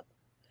show up.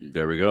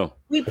 There we go.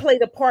 We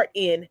played a part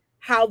in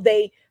how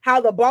the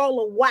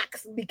ball of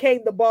wax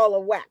became the ball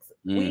of wax.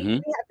 We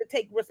have to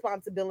take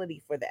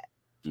responsibility for that.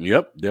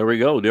 Yep. There we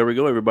go,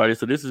 everybody.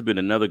 So this has been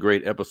another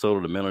great episode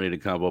of the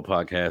Melanated Convo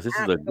podcast. This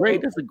is a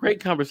great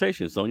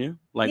conversation, Sonia.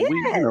 Like,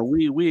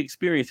 we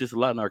experience this a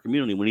lot in our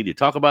community. We need to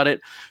talk about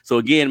it. So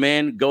again,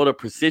 man, go to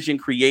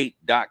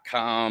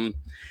precisioncreate.com.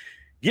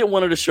 Get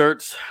one of the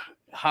shirts.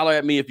 Holler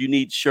at me if you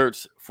need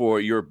shirts for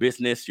your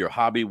business, your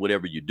hobby,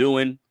 whatever you're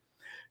doing.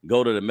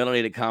 Go to the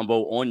Melanated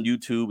Convo on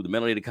YouTube, the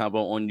Melanated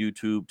Convo on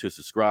YouTube to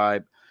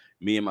subscribe.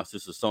 Me and my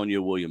sister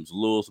Sonia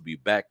Williams-Lewis will be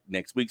back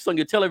next week.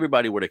 Sonia, tell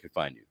everybody where they can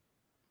find you.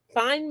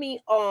 Find me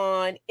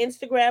on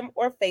Instagram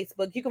or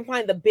Facebook. You can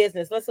find the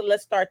business. Let's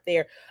start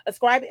there.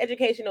 Ascribe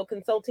Educational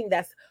Consulting.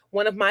 That's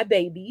one of my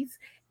babies.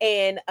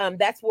 And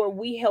that's where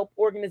we help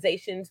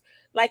organizations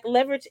like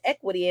leverage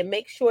equity and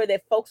make sure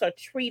that folks are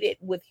treated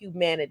with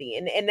humanity.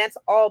 And that's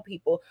all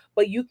people.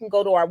 But you can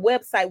go to our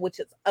website, which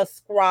is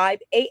Ascribe,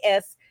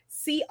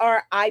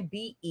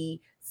 ASCRIBE,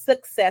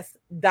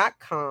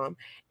 success.com,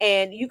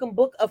 and you can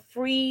book a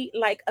free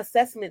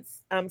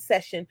assessments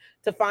session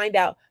to find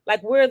out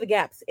where are the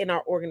gaps in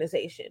our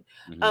organization.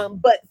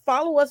 But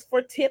follow us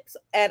for tips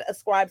at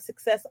Ascribe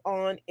Success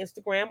on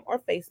Instagram or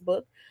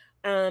Facebook.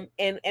 And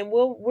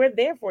we're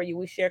there for you.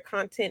 We share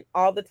content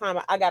all the time.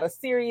 I got a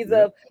series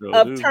of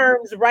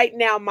terms right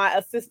now my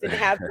assistant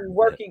has been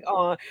working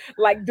on,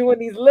 doing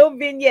these little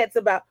vignettes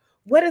about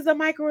what is a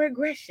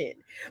microaggression,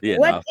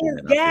 what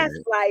is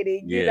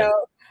gaslighting,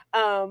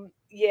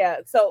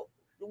 so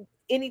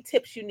any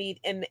tips you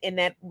need in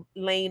that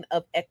lane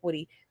of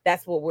equity,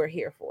 that's what we're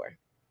here for.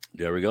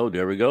 There we go.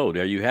 There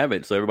you have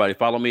it. So everybody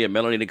follow me at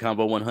Melanated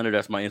Convo 100.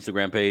 That's my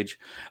Instagram page.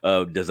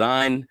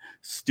 Design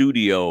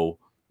Studio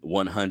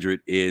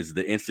 100 is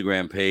the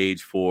Instagram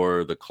page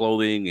for the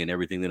clothing and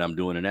everything that I'm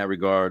doing in that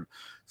regard.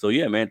 So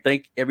yeah, man,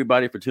 thank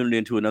everybody for tuning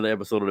in to another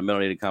episode of the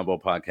Melanated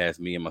Convo podcast.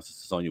 Me and my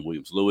sister Sonia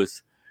Williams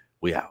Lewis,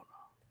 we out.